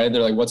concerned, right?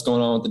 They're like, what's going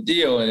on with the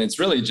deal? And it's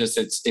really just,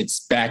 it's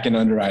back in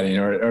underwriting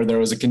or there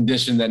was a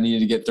condition that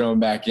needed to get thrown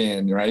back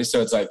in, right? So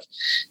it's like,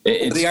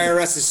 the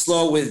IRS is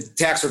slow with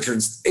tax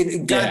returns.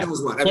 God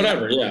knows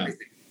what.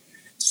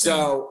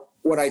 So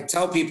what I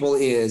tell people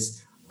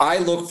is, I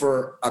look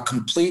for a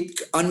complete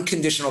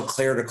unconditional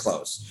clear to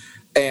close.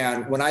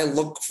 And when I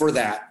look for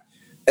that,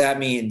 that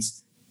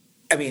means,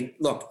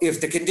 look,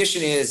 if the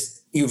condition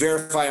is you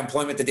verify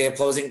employment the day of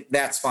closing,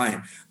 that's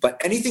fine. But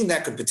anything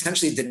that could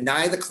potentially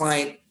deny the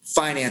client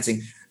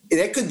financing,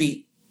 that could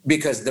be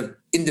because the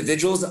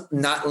individual's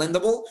not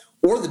lendable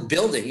or the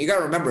building. You got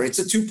to remember, it's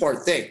a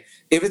 2-part thing.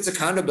 If it's a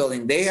condo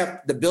building,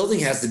 the building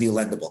has to be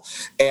lendable.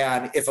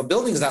 And if a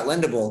building is not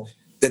lendable,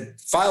 the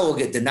file will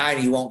get denied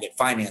and you won't get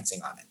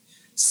financing on it.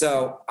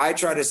 So I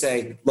try to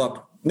say,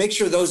 look, make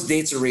sure those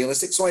dates are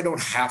realistic so I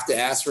don't have to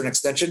ask for an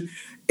extension.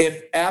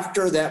 If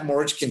after that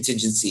mortgage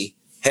contingency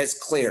has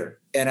cleared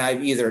and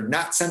I've either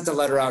not sent the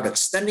letter out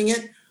extending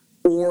it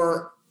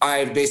or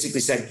I've basically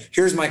said,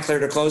 here's my clear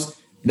to close,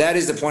 that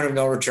is the point of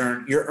no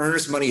return. Your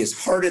earnest money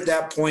is hard at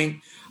that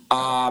point.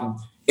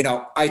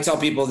 I tell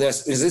people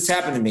this, because this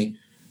happened to me.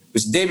 It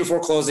was the day before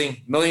closing,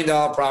 $1 million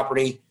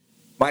property.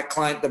 My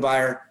client, the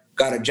buyer,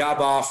 got a job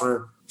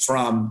offer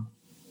from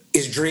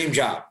his dream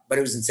job, but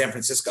it was in San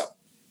Francisco.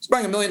 He's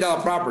buying $1 million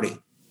property.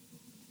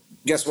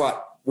 Guess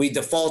what? We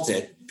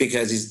defaulted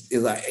because he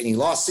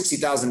lost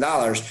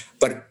 $60,000,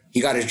 but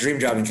he got his dream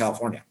job in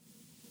California.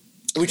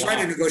 We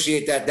tried to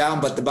negotiate that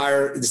down, but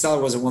the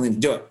seller wasn't willing to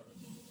do it.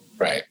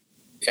 Right.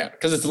 Yeah,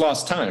 because it's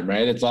lost time,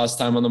 right? It's lost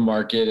time on the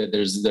market.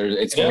 It's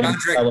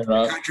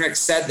the contract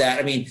said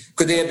that.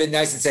 Could they have been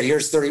nice and said,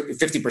 here's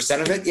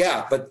 50% of it?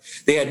 Yeah, but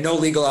they had no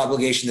legal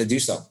obligation to do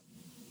so.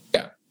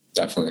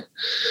 Definitely.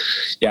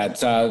 Yeah.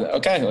 It's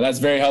okay. Well, that's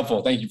very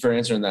helpful. Thank you for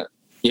answering that.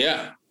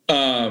 Yeah.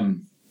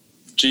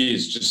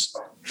 Just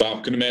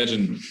wow. Couldn't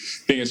imagine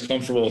being as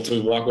comfortable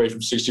to walk away from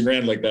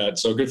 $60,000 like that.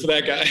 So good for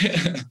that guy.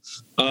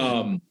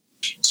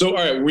 So, all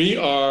right,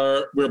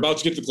 we're about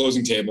to get to the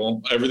closing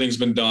table. Everything's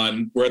been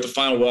done. We're at the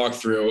final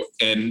walkthrough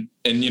and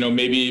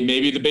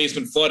maybe the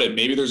basement flooded.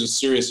 Maybe there's a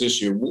serious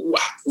issue.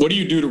 What do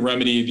you do to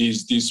remedy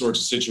these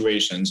sorts of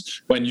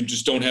situations when you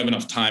just don't have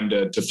enough time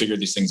to figure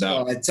these things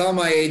out? I tell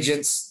my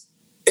agents,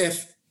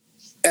 if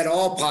at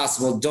all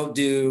possible, don't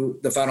do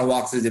the final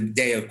walkthrough the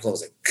day of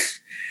closing.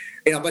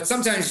 But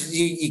sometimes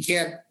you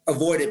can't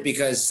avoid it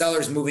because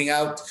sellers moving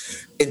out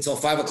until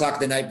 5:00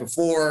 the night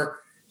before,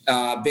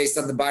 based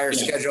on the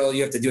buyer's schedule,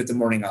 you have to do it the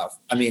morning of.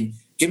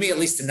 Give me at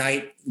least a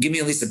night, give me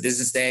at least a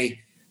business day,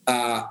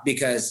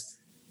 because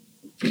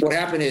what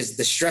happened is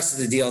the stress of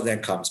the deal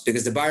then comes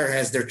because the buyer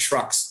has their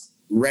trucks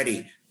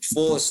ready,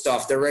 full of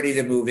stuff. They're ready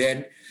to move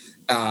in.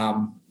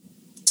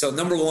 So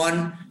number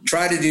one,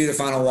 try to do the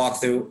final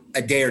walkthrough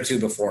a day or two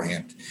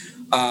beforehand.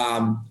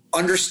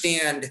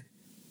 Understand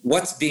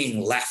what's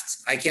being left.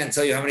 I can't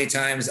tell you how many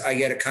times I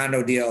get a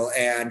condo deal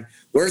and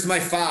where's my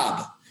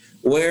fob?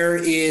 Where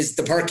is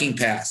the parking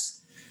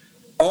pass?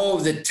 Oh,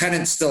 the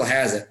tenant still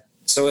has it.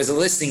 So as a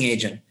listing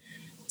agent,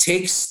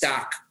 take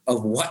stock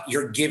of what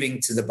you're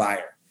giving to the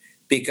buyer.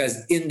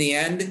 Because in the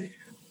end,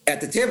 at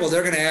the table,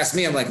 they're going to ask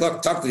me, I'm like,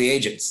 look, talk to the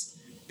agents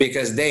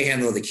because they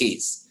handle the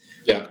keys.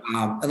 Yeah.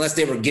 Unless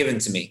they were given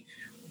to me.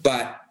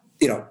 But,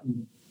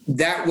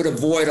 that would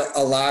avoid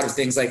a lot of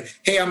things like,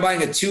 hey, I'm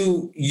buying a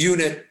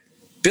 2-unit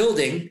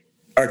building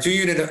or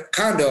 2-unit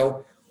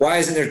condo. Why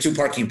isn't there 2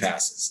 parking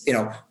passes?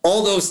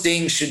 All those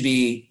things should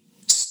be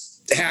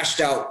hashed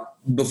out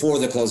before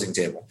the closing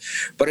table.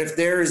 But if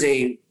there is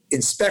a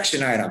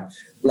inspection item,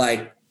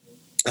 like,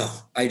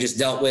 I just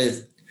dealt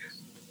with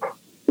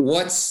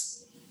what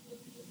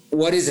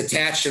is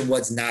attached and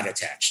what's not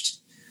attached.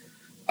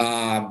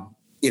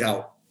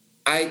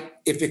 I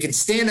if it can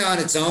stand on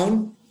its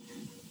own,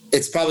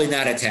 it's probably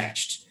not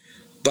attached.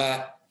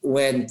 But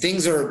when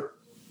things are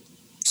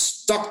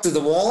stuck to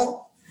the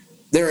wall,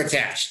 they're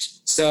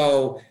attached.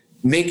 So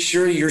make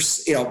sure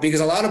because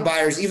a lot of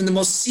buyers, even the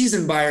most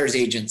seasoned buyers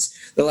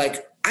agents, they're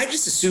like, I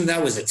just assumed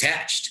that was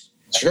attached.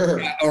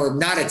 Sure. Or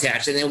not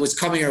attached, and it was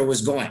coming or it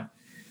was going.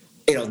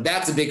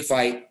 That's a big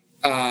fight.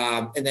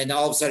 And then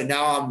all of a sudden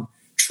now I'm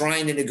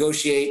trying to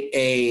negotiate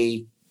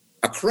a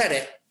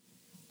credit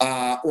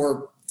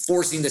or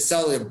forcing the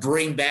seller to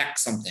bring back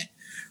something.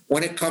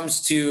 When it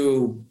comes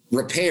to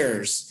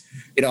repairs,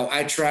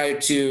 I try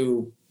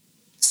to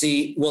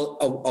see, will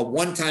a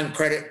one-time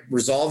credit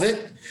resolve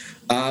it?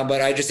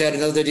 But I just had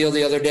another deal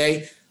the other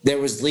day. There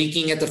was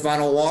leaking at the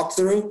final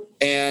walkthrough,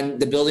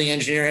 and the building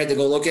engineer had to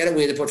go look at it.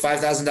 We had to put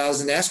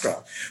 $5,000 in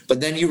escrow. But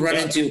then you run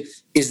into,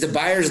 is the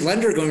buyer's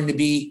lender going to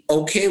be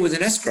okay with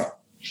an escrow?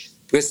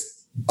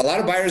 Because a lot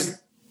of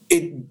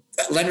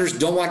lenders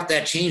don't want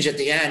that change at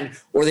the end,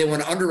 or they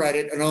want to underwrite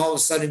it, and all of a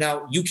sudden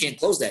now you can't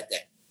close that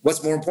day.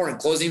 What's more important,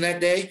 closing that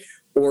day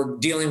or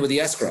dealing with the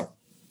escrow?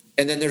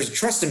 And then there's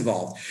trust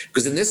involved,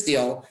 because in this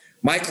deal,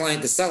 my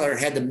client, the seller,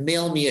 had to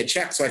mail me a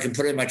check so I can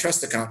put it in my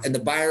trust account, and the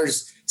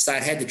buyer's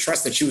side had to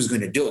trust that she was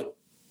going to do it.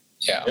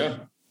 Yeah.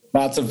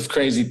 Lots of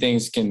crazy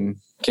things can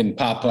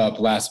pop up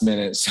last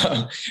minute.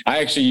 So I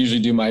actually usually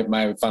do my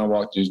final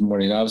walkthroughs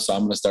morning of. So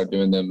I'm going to start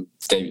doing them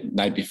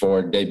night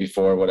before, day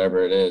before,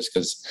 whatever it is,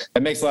 because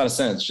it makes a lot of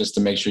sense just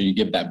to make sure you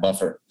give that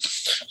buffer.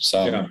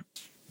 So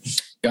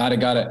got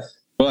it.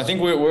 Well, I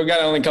think we've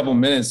got only a couple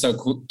minutes.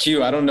 So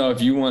Q, I don't know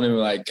if you want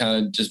to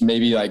kind of just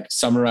maybe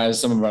summarize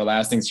some of our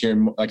last things here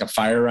in like a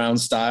fire round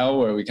style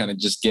where we kind of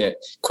just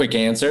get quick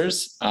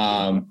answers.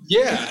 Definitely.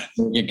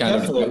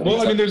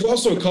 Well, I mean, there's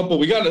also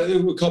we got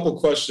a couple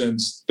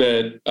questions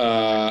that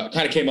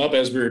kind of came up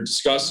as we were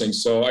discussing.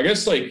 So I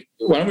guess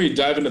why don't we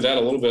dive into that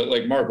a little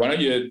bit? Mark, why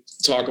don't you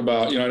talk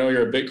about, I know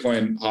you're a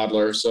Bitcoin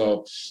hodler,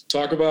 so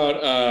talk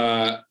about,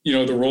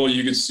 the role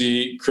you could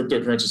see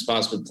cryptocurrencies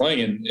possibly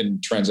playing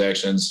in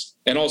transactions,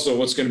 and also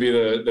what's going to be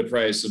the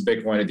price of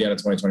Bitcoin at the end of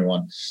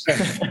 2021.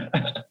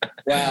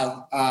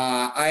 Well,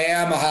 I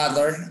am a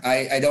hodler.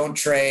 I don't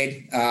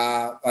trade.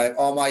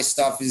 All my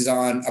stuff is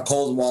on a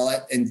cold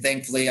wallet, and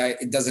thankfully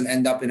it doesn't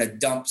end up in a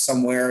dump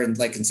somewhere in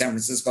San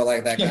Francisco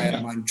like that guy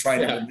on Try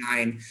Number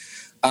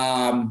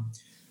 9.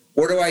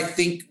 Where do I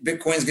think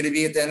Bitcoin is going to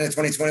be at the end of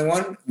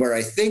 2021? Where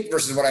I think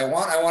versus what I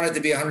want. I want it to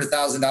be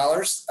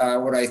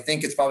 $100,000. What I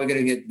think it's probably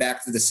going to get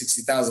back to the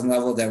 60,000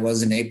 level that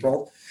was in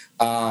April.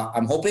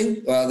 I'm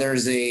hoping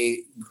there's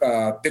a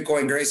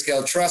Bitcoin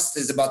Grayscale Trust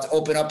is about to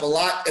open up a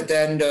lot at the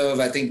end of,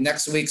 I think,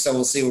 next week. So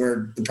we'll see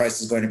where the price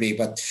is going to be.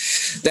 But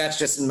that's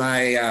just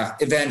my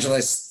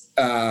evangelist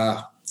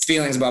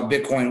feelings about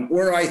Bitcoin.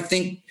 Where I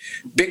think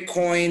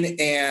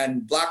Bitcoin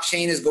and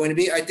blockchain is going to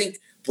be, I think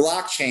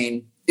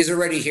blockchain is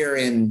already here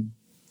in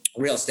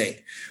real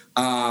estate.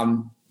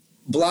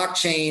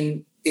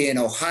 Blockchain in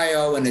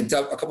Ohio and a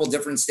couple of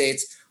different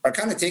states are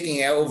kind of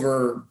taking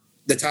over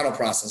the title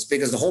process,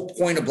 because the whole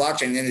point of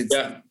blockchain and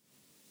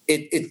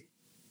it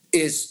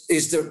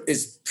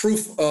is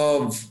proof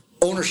of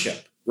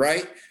ownership,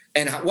 right?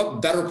 And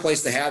what better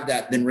place to have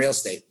that than real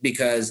estate?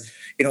 Because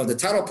the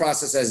title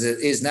process as it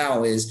is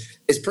now is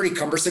pretty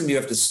cumbersome. You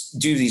have to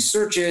do these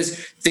searches,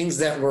 things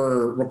that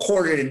were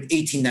recorded in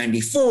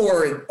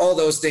 1894, and all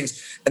those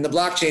things. And the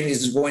blockchain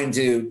is going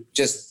to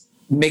just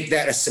make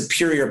that a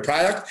superior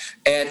product,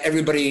 and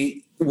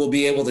everybody will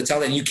be able to tell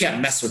that you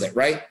can't mess with it,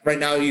 right? Right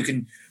now, you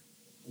can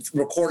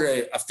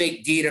record a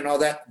fake deed and all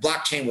that.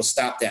 Blockchain will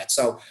stop that.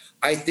 So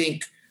I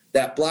think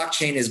that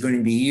blockchain is going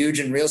to be huge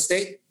in real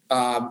estate.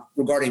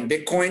 Regarding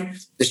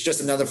Bitcoin, it's just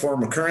another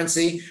form of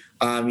currency.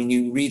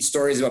 You read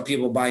stories about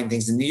people buying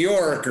things in New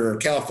York or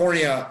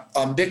California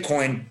on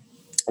Bitcoin.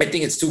 I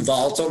think it's too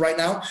volatile right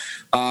now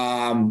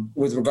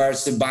with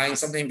regards to buying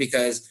something,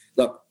 because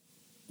look,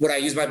 would I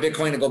use my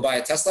Bitcoin to go buy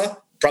a Tesla?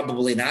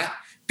 Probably not,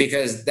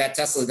 because that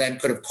Tesla then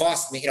could have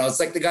cost me. It's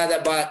like the guy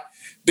that bought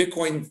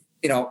Bitcoin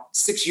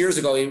 6 years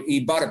ago.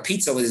 He bought a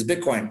pizza with his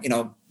Bitcoin.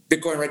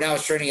 Bitcoin right now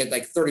is trading at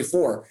like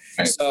 34,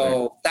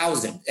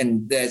 thousand,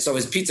 and so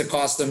his pizza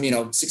cost him,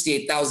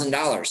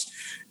 $68,000.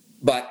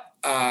 But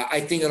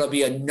I think it'll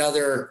be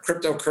another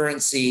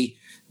cryptocurrency.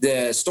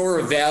 The store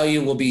of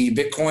value will be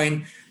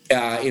Bitcoin.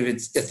 If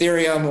it's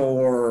Ethereum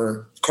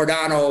or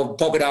Cardano,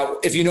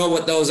 Polkadot, if you know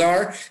what those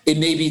are,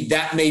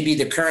 that may be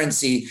the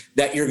currency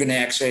that you're going to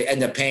actually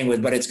end up paying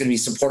with, but it's going to be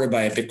supported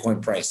by a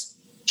Bitcoin price.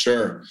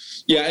 Sure.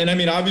 Yeah, and I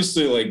mean,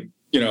 obviously,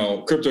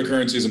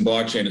 cryptocurrencies and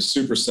blockchain is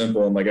super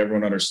simple and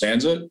everyone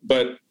understands it.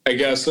 But I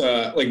guess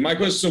my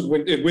question,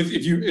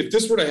 if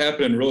this were to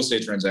happen in real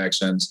estate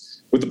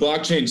transactions, would the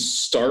blockchain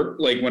start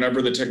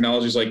whenever the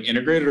technology is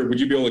integrated, or would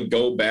you be able to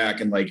go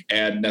back and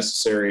add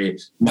necessary?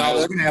 No,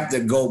 they're going to have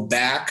to go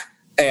back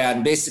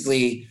and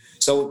basically.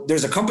 So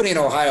there's a company in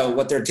Ohio.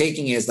 What they're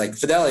taking is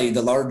Fidelity,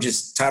 the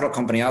largest title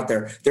company out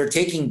there. They're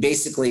taking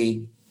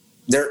basically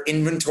their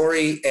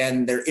inventory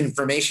and their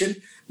information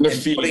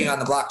and putting it on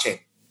the blockchain.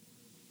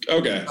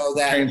 Okay. So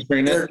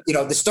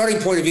that the starting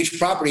point of each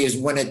property is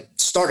when it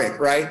started,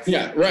 right?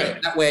 Yeah,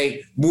 right. That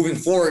way, moving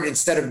forward,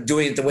 instead of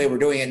doing it the way we're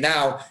doing it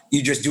now,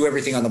 you just do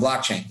everything on the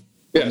blockchain.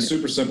 Yeah,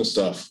 super simple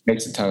stuff.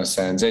 Makes a ton of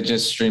sense. It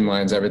just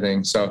streamlines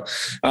everything. So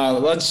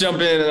let's jump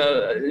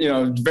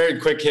in, very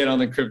quick hit on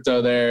the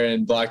crypto there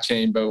and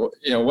blockchain. But,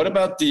 what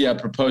about the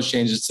proposed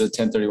changes to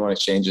 1031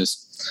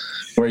 exchanges?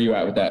 Where are you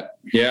at with that?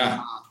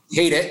 Yeah.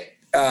 Hate it.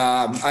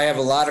 I have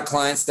a lot of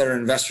clients that are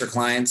investor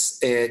clients.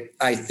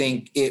 I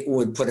think it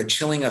would put a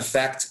chilling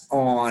effect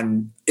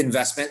on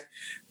investment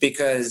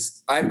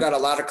because I've got a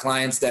lot of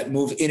clients that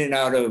move in and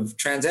out of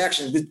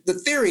transactions. The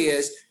theory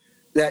is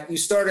that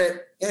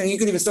you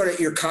can even start at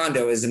your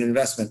condo as an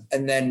investment.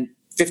 And then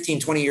 15,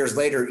 20 years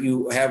later,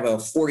 you have a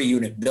 40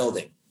 unit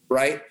building,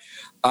 right?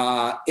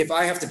 If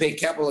I have to pay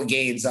capital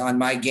gains on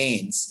my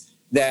gains,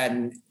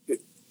 then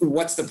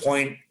what's the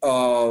point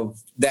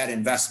of that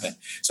investment?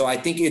 So I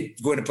think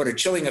it's going to put a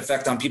chilling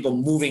effect on people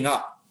moving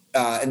up.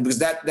 And because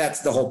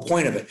that's the whole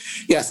point of it.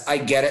 Yes, I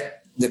get it.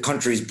 The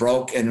country's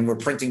broke and we're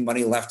printing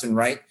money left and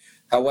right.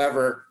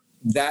 However,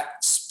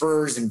 that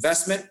spurs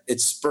investment.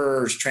 It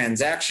spurs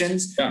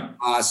transactions. Yeah.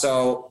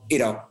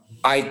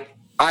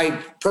 I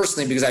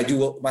personally, because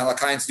my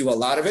clients do a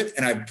lot of it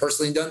and I've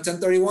personally done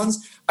 1031s,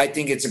 I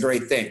think it's a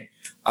great thing.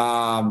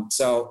 And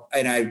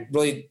I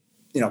really,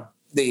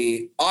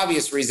 the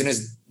obvious reason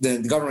is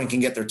the government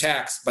can get their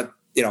tax, but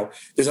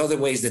there's other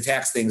ways to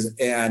tax things.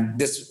 And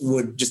this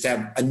would just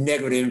have a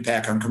negative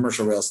impact on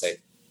commercial real estate.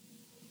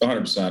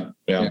 100%.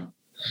 Yeah.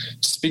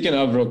 Speaking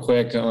of real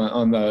quick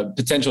on the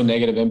potential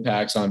negative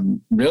impacts on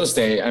real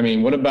estate, I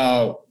mean, what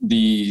about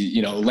the,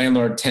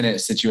 landlord tenant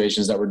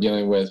situations that we're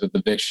dealing with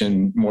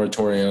eviction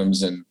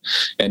moratoriums and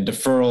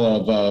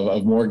deferral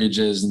of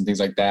mortgages and things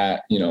like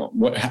that?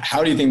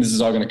 How do you think this is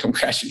all going to come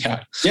crashing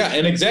out? Yeah.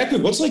 And exactly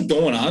what's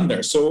going on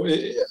there. So,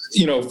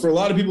 for a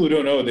lot of people who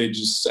don't know,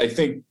 I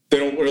think they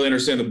don't really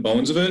understand the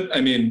bones of it. I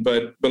mean,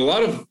 but a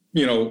lot of,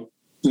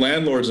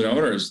 landlords and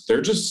owners,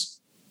 they're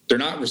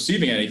not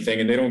receiving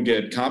anything and they don't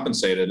get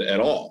compensated at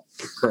all.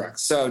 Correct.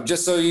 So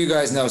just so you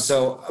guys know,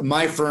 so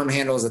my firm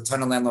handles a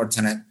ton of landlord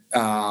tenant.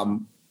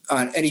 On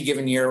any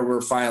given year,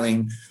 we're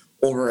filing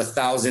over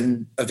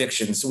 1,000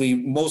 evictions.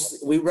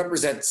 We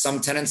represent some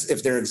tenants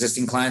if they're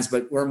existing clients,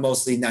 but we're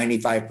mostly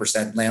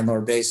 95%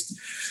 landlord based.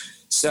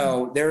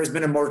 So there has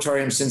been a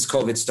moratorium since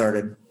COVID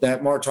started.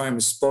 That moratorium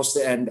is supposed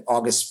to end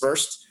August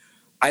 1st.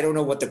 I don't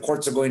know what the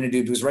courts are going to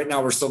do because right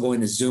now we're still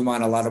going to Zoom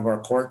on a lot of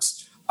our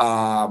courts.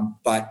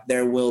 But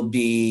there will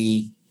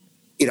be,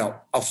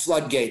 a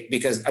floodgate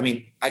because,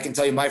 I can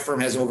tell you my firm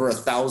has over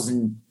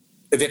 1,000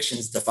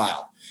 evictions to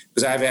file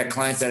because I've had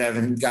clients that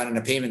haven't gotten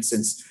a payment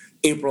since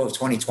April of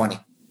 2020.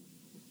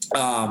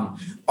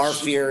 Our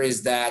fear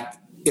is that,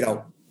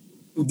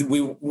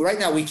 right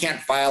now we can't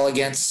file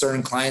against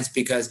certain clients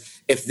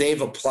because if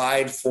they've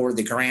applied for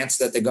the grants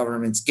that the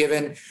government's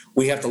given,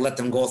 we have to let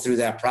them go through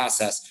that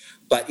process.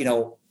 But,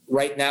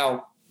 right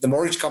now the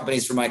mortgage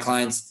companies for my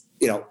clients,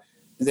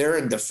 they're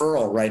in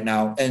deferral right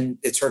now and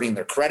it's hurting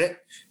their credit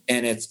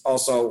and it's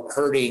also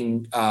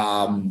hurting,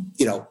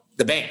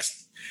 the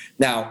banks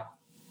now.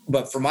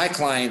 But for my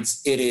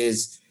clients, it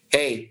is,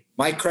 hey,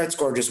 my credit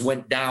score just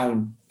went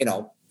down,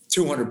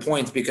 200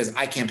 points because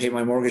I can't pay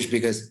my mortgage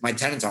because my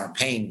tenants aren't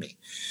paying me.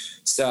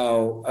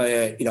 So,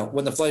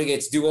 when the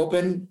floodgates do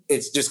open,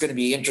 it's just going to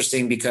be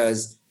interesting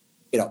because,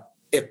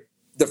 if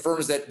the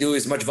firms that do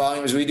as much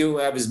volume as we do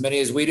have as many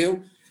as we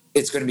do,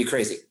 it's going to be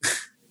crazy.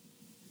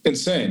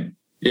 Insane.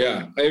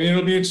 Yeah.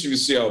 It'll be interesting to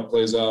see how it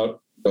plays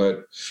out,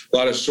 but a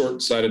lot of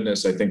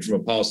short-sightedness, I think, from a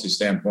policy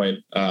standpoint,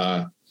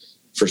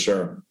 for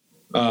sure.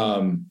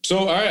 So,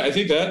 all right. I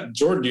think that,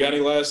 Jordan, do you got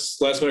any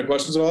last minute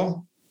questions at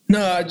all?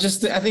 No, I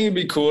think it'd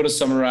be cool to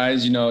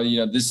summarize,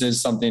 this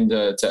is something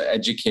to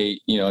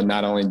educate,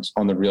 not only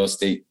on the real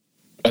estate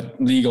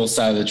legal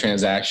side of the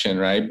transaction,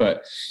 right?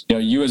 But,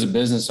 you as a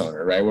business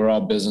owner, right? We're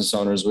all business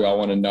owners. We all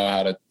want to know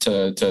how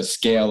to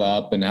scale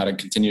up and how to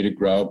continue to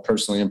grow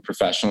personally and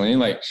professionally.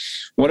 Like,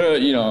 what are,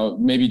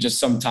 maybe just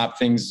some top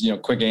things,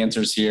 quick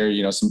answers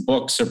here, some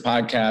books or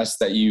podcasts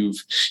that you've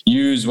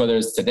used, whether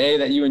it's today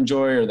that you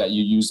enjoy or that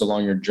you used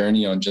along your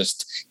journey on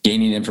just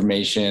gaining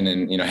information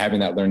and, having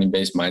that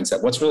learning-based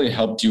mindset. What's really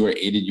helped you or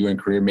aided you in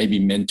career? Maybe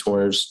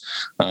mentors.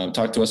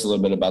 Talk to us a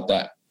little bit about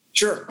that.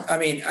 Sure.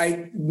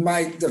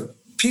 The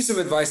piece of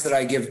advice that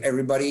I give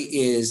everybody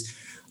is,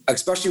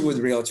 especially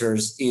with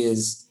realtors,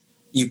 is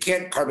you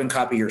can't carbon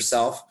copy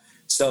yourself.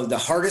 So the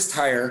hardest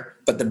hire,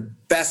 but the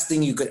best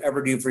thing you could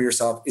ever do for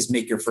yourself is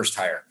make your first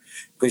hire.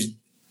 Because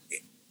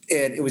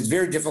it was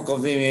very difficult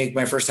for me to make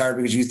my first hire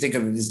because you think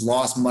of it as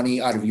lost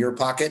money out of your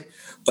pocket,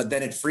 but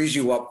then it frees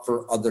you up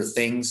for other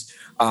things.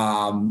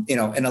 And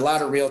a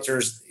lot of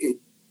realtors,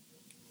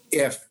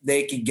 if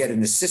they could get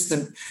an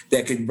assistant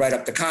that could write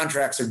up the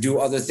contracts or do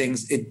other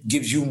things, it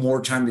gives you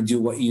more time to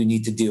do what you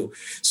need to do.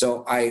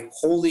 So I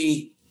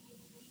wholly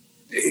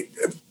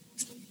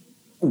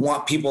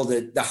want people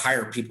to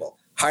hire people,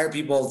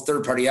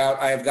 third party out.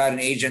 I have got an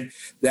agent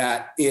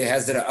that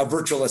has a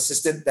virtual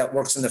assistant that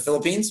works in the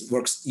Philippines,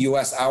 works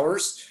US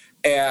hours,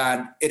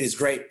 And it is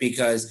great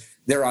because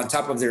they're on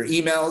top of their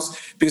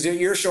emails, because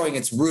you're showing,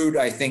 it's rude,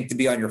 I think, to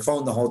be on your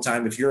phone the whole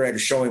time if you're at a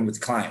showing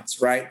with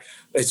clients, right?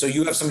 And so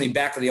you have somebody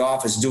back of the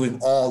office doing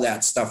all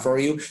that stuff for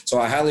you. So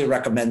I highly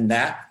recommend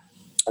that.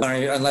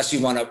 Unless you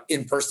want an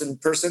in-person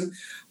person.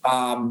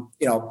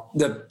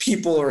 The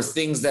people or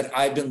things that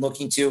I've been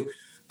looking to,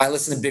 I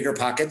listen to Bigger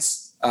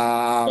Pockets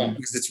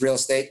because it's real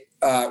estate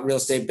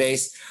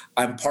based.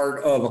 I'm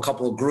part of a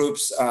couple of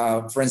groups.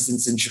 For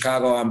instance, in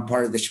Chicago, I'm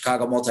part of the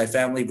Chicago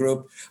Multifamily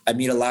Group. I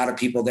meet a lot of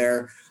people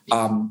there.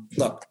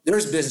 Look,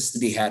 there's business to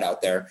be had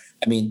out there.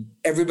 I mean,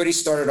 everybody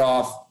started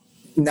off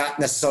not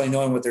necessarily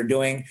knowing what they're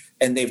doing,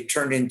 and they've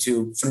turned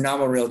into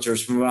phenomenal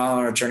realtors,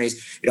 phenomenal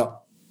attorneys.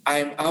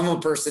 I'm a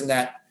person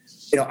that,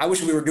 I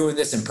wish we were doing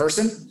this in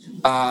person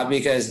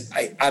because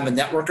I'm a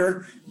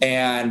networker,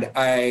 and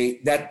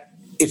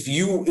if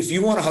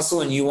you want to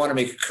hustle and you want to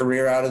make a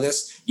career out of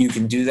this, you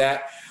can do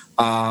that.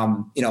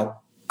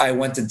 I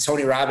went to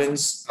Tony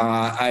Robbins.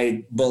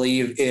 I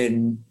believe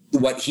in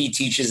what he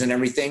teaches and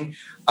everything.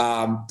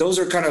 Those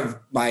are kind of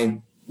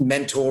my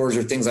mentors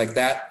or things like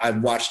that.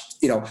 I've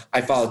watched,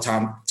 I follow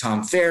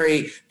Tom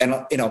Ferry,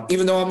 and,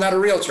 even though I'm not a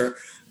realtor,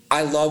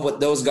 I love what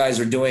those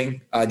guys are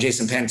doing.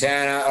 Jason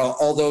Pantana,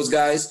 all those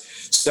guys.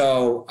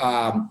 So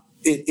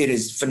it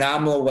is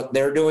phenomenal what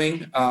they're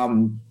doing.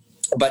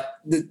 But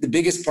the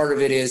biggest part of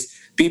it is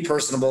be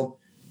personable,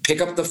 pick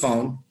up the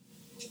phone.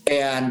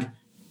 And,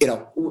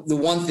 the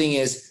one thing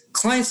is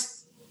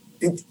clients,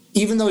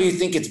 even though you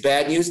think it's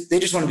bad news, they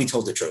just want to be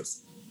told the truth.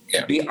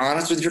 Yeah. Be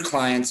honest with your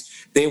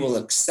clients. They will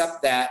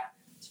accept that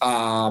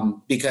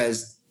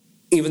because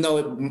even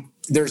though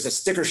there's a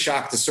sticker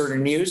shock to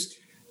certain news,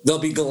 they'll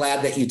be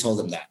glad that you told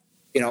them that.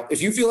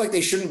 If you feel like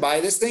they shouldn't buy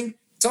this thing,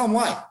 tell them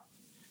why.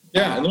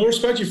 Yeah, and they'll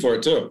respect you for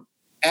it too.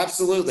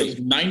 Absolutely.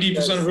 90%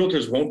 of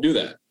realtors won't do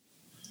that.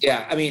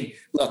 Yeah, I mean,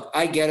 look,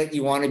 I get it.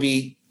 You want to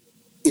be,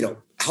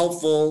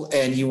 helpful,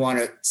 and you want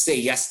to say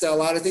yes to a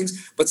lot of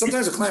things, but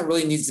sometimes a client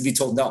really needs to be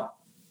told no.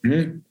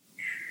 Mm-hmm.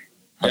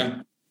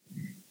 Yeah,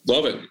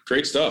 love it.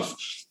 Great stuff.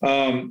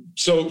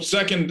 So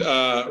second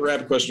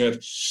rapid question,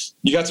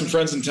 you got some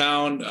friends in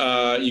town.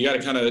 You got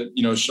to kind of,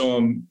 show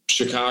them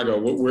Chicago.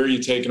 Where are you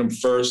taking them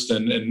first,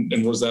 and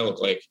what does that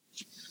look like?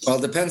 Well,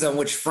 it depends on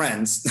which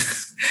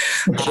friends.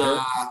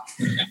 Sure.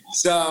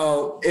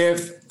 So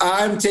if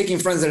I'm taking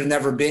friends that have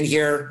never been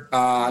here,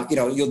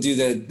 you'll do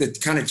the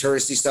kind of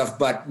touristy stuff,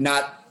 but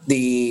not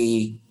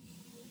the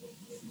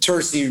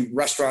touristy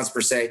restaurants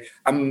per se.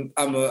 I'm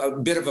a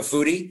bit of a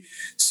foodie.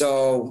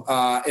 So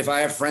if I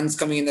have friends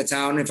coming into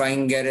town, if I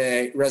can get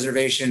a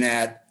reservation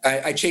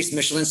I chase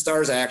Michelin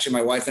stars.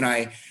 My wife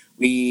and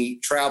we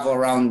travel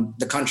around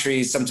the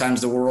country,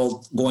 sometimes the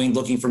world,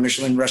 looking for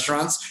Michelin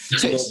restaurants.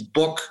 So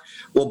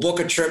we'll book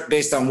a trip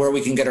based on where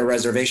we can get a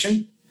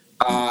reservation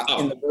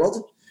in the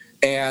world.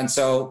 And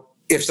so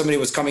if somebody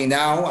was coming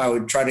now, I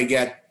would try to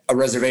get a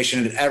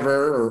reservation at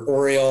Ever or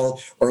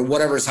Oriole or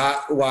whatever's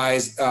hot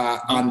wise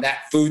on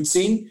that food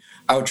scene.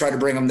 I would try to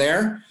bring them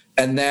there.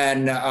 And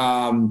then,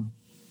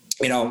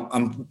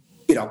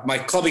 my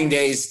clubbing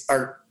days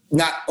are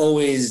not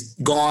always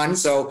gone.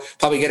 So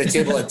probably get a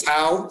table at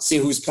Tao, see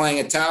who's playing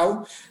at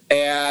Tao,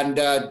 and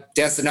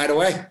dance the night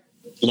away.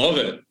 Love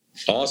it.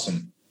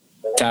 Awesome.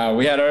 Tao,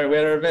 we had our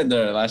event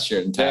there last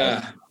year in Tao.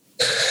 Yeah.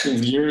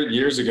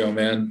 Years ago,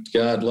 man.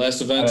 God, last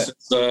event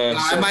since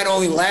I might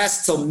only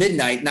last till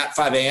midnight, not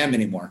 5 a.m.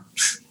 anymore.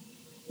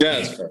 Yeah,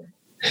 that's fair.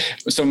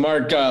 So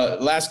Mark,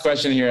 last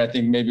question here, I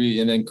think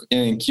maybe, and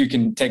then Q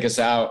can take us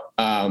out.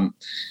 Been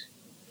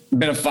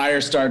a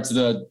fire start to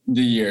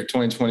the year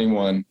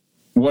 2021.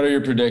 What are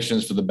your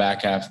predictions for the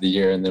back half of the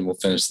year? And then we'll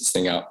finish this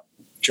thing out.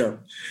 Sure.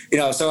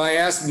 So I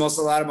asked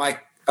a lot of my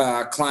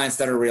clients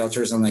that are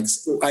realtors,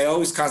 I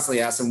always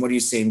constantly ask them, what are you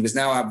seeing? Because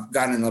now I've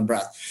gotten in the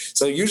breath.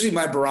 So usually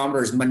my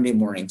barometer is Monday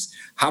mornings.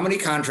 How many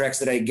contracts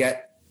did I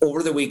get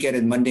over the weekend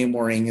and Monday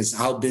morning is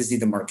how busy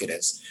the market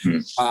is.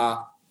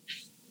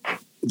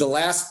 The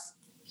last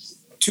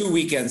 2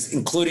 weekends,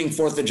 including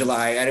 4th of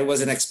July, I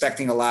wasn't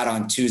expecting a lot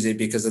on Tuesday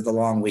because of the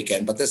long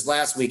weekend. But this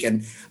last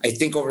weekend, I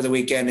think over the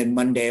weekend and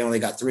Monday, I only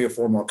got 3 or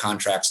 4 more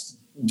contracts.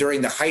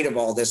 During the height of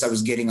all this, I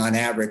was getting on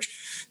average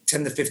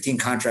 10 to 15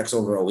 contracts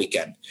over a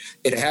weekend.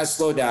 It has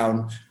slowed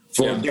down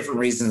for different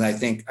reasons. I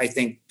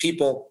think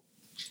people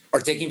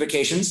are taking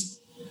vacations.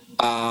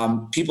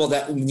 People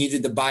that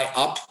needed to buy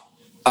up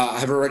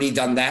have already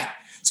done that.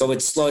 So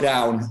it's slowed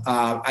down.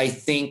 I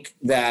think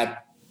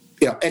that,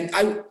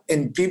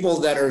 and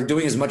people that are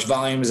doing as much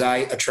volume as I,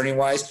 attorney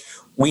wise,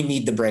 we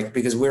need the break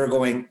because we're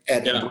going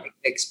at a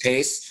breakneck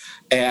pace.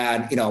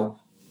 And,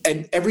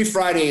 and every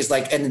Friday is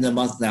like end of the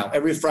month now.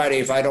 Every Friday,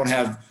 if I don't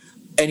have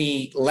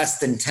any less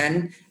than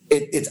 10,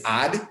 it's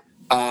odd.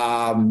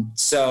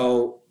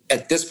 So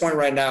at this point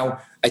right now,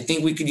 I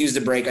think we could use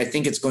the break. I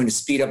think it's going to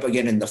speed up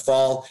again in the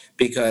fall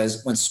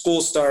because when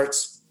school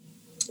starts,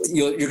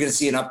 you're going to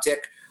see an uptick.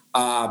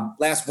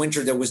 Last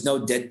winter, there was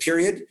no dead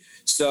period.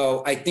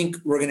 So I think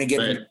we're going to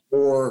get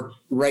more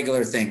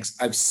regular things.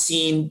 I've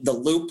seen the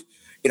loop.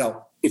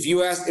 If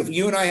you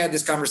and I had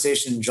this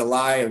conversation in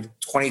July of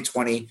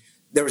 2020,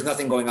 there was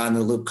nothing going on in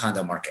the Loop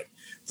condo market.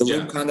 The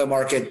Loop condo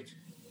market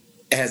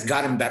has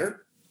gotten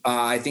better.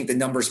 I think the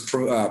numbers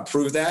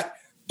prove that.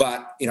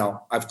 But,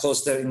 I've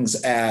closed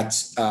things at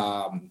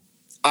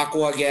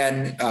Aqua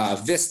again,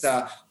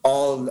 Vista,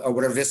 or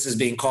whatever Vista is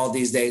being called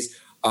these days,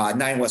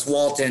 9 West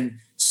Walton.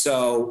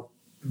 So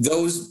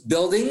those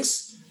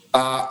buildings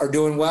are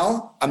doing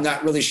well. I'm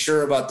not really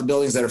sure about the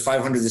buildings that are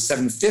 500 to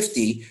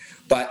 750,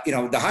 but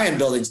the high-end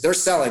buildings, they're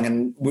selling,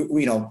 and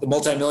the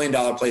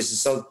multi-million-dollar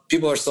places. So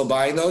people are still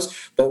buying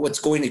those. But what's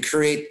going to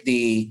create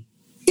the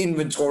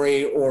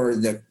inventory or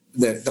the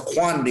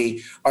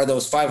quantity are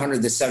those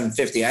 500 to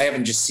 750. I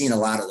haven't just seen a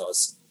lot of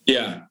those.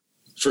 Yeah,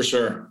 for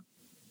sure.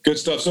 Good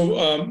stuff.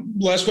 So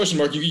last question,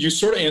 Mark, you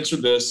sort of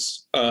answered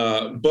this,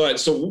 but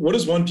so what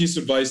is one piece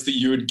of advice that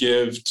you would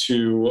give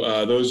to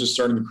those just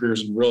starting their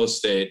careers in real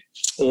estate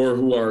or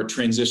who are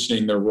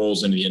transitioning their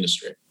roles into the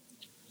industry?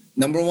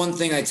 Number one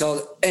thing I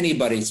tell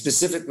anybody,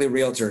 specifically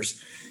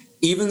realtors,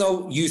 even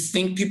though you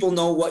think people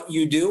know what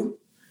you do,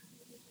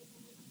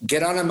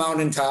 get on a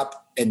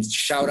mountaintop and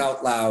shout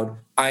out loud,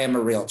 I am a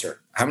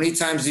realtor. How many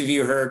times have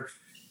you heard,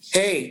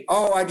 hey,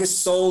 I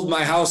just sold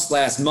my house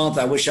last month,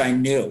 I wish I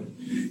knew?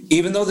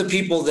 Even though the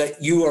people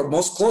that you are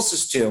most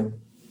closest to,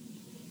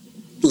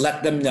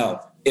 let them know.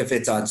 If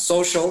it's on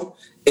social,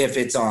 if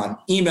it's on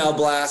email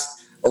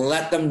blast,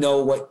 let them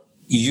know what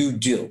you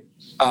do.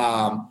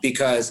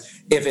 Because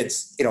if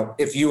it's,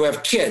 if you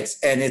have kids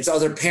and it's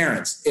other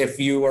parents, if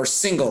you are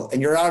single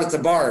and you're out at the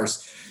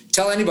bars,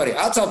 tell anybody.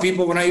 I'll tell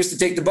people when I used to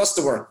take the bus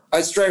to work,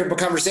 I strike up a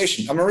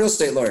conversation. I'm a real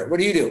estate lawyer. What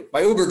do you do?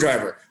 My Uber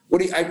driver.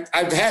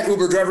 I've had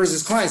Uber drivers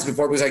as clients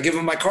before because I give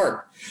them my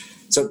card.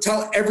 So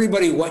tell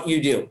everybody what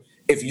you do.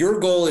 If your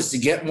goal is to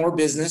get more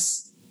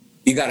business,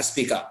 you got to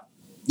speak up.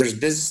 There's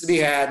business to be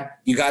had.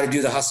 You got to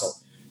do the hustle.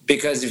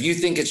 Because if you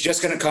think it's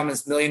just going to come in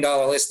this $1 million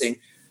listing,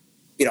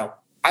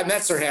 I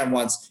met Sirhan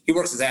once. He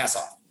works his ass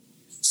off.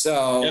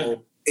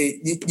 So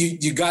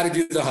you got to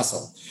do the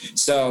hustle.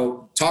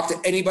 So talk to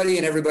anybody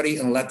and everybody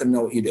and let them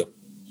know what you do.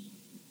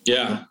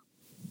 Yeah.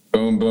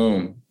 Boom,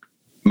 boom.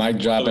 Mic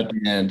drop at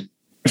the end.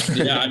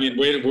 Yeah, I mean,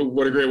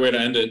 what a great way to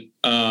end it.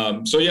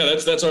 So yeah,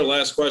 that's our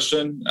last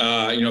question.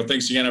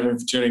 Thanks again, everyone,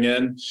 for tuning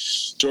in.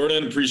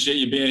 Jordan, appreciate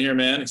you being here,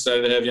 man.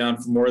 Excited to have you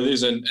on for more of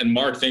these. And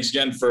Mark, thanks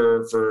again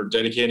for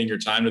dedicating your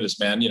time to this,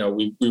 man.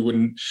 We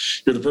wouldn't,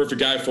 you're the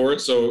perfect guy for it.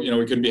 So,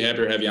 we couldn't be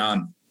happier to have you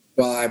on.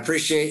 Well, I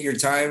appreciate your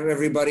time,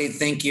 everybody.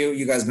 Thank you.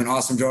 You guys have been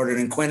awesome, Jordan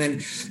and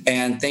Quinnen.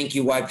 And thank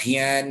you,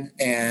 YPN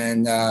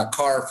and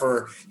Carr,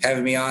 for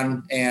having me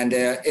on. And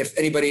if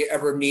anybody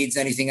ever needs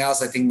anything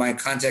else, I think my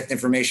contact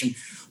information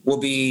will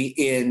be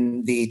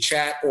in the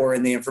chat or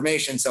in the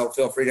information. So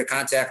feel free to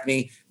contact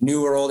me,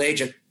 new or old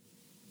agent.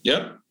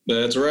 Yep,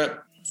 that's a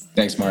wrap.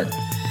 Thanks, Mark.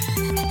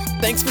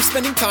 Thanks for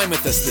spending time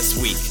with us this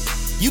week.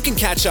 You can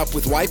catch up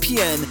with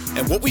YPN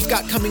and what we've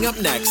got coming up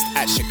next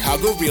at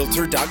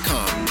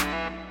chicagorealtor.com.